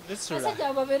abasajja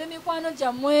abasajja babeere mikwano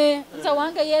gyammwe nze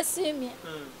wange yeesiimye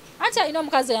anti alina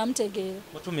omukazi eyamutegeera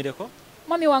mutumireko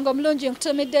mwami wange omulungi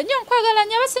nkutumidde nnyo nkwagala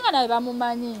nnyo abasinga nabe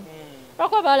bamumanyi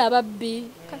lwakuba bawala babbi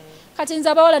kati nze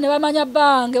abawala ne bamanya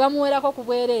bange bamuweerako ku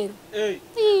bwereere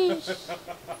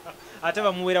ate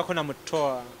bamuweerako na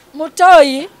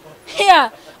mutoyi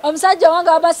omusajja wange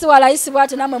abasi walayisi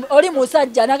bwati namwe oli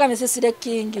musajja nagambye sisire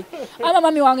kingi ama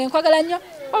mami wange nkwagala nnyo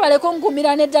babaleko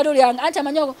ngumira n'eddalu lyange anti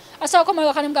amanyi asabako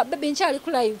mawe kanemuga bebi nkyali ku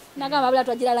live nagamba abula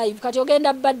twagira live kati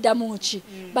ogenda baddamu ki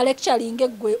balekchalinga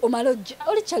eggwe omalojje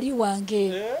oli kyali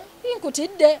wange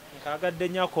nkutidde nkagadde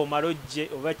nnyako omalojje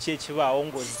oba ki ekibaawo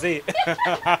ngoze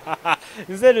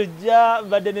nze lujja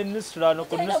mbadde ne Nusurah no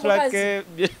ku Nusurah ke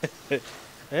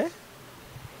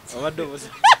obadde obuzi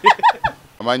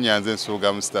Amanya nze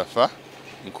Nsuuga Mustafa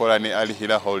nkola ne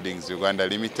Alihira Holdings Uganda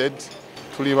Limited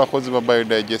tuli bakozi ba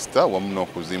biodigester wamu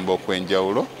n'okuzimba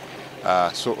okwenjawulo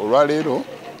so olwaleero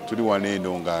tuli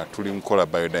waneeno nga tuli mukola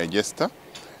biodigester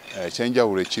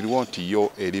ekyenjawulo ekiriwo nti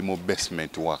yo eri mu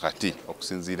basement wakati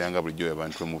okusinziira nga bulijjo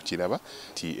abantu mu kiraba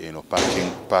ti eno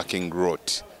parking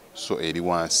lot so eri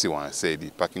wansi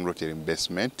eri parking lot eri mu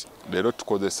basement leero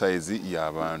tukoze size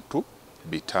y'abantu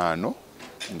 5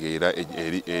 ng'era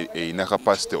erina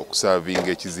capacity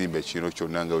okusavinga ekizimbe kino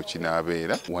kyonna nga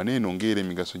wekinaabeera waneeno ng'era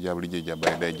emigaso gya bulijjo gya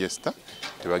biodigester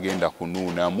tebagenda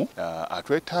kunuunamu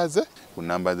atwetaaze ku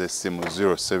namba z'essimu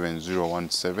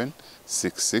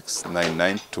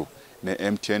 07017669992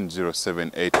 ne MTN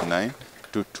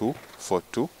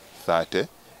 0789224230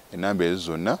 enamba ezo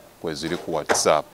zonna kweziri ku WhatsApp.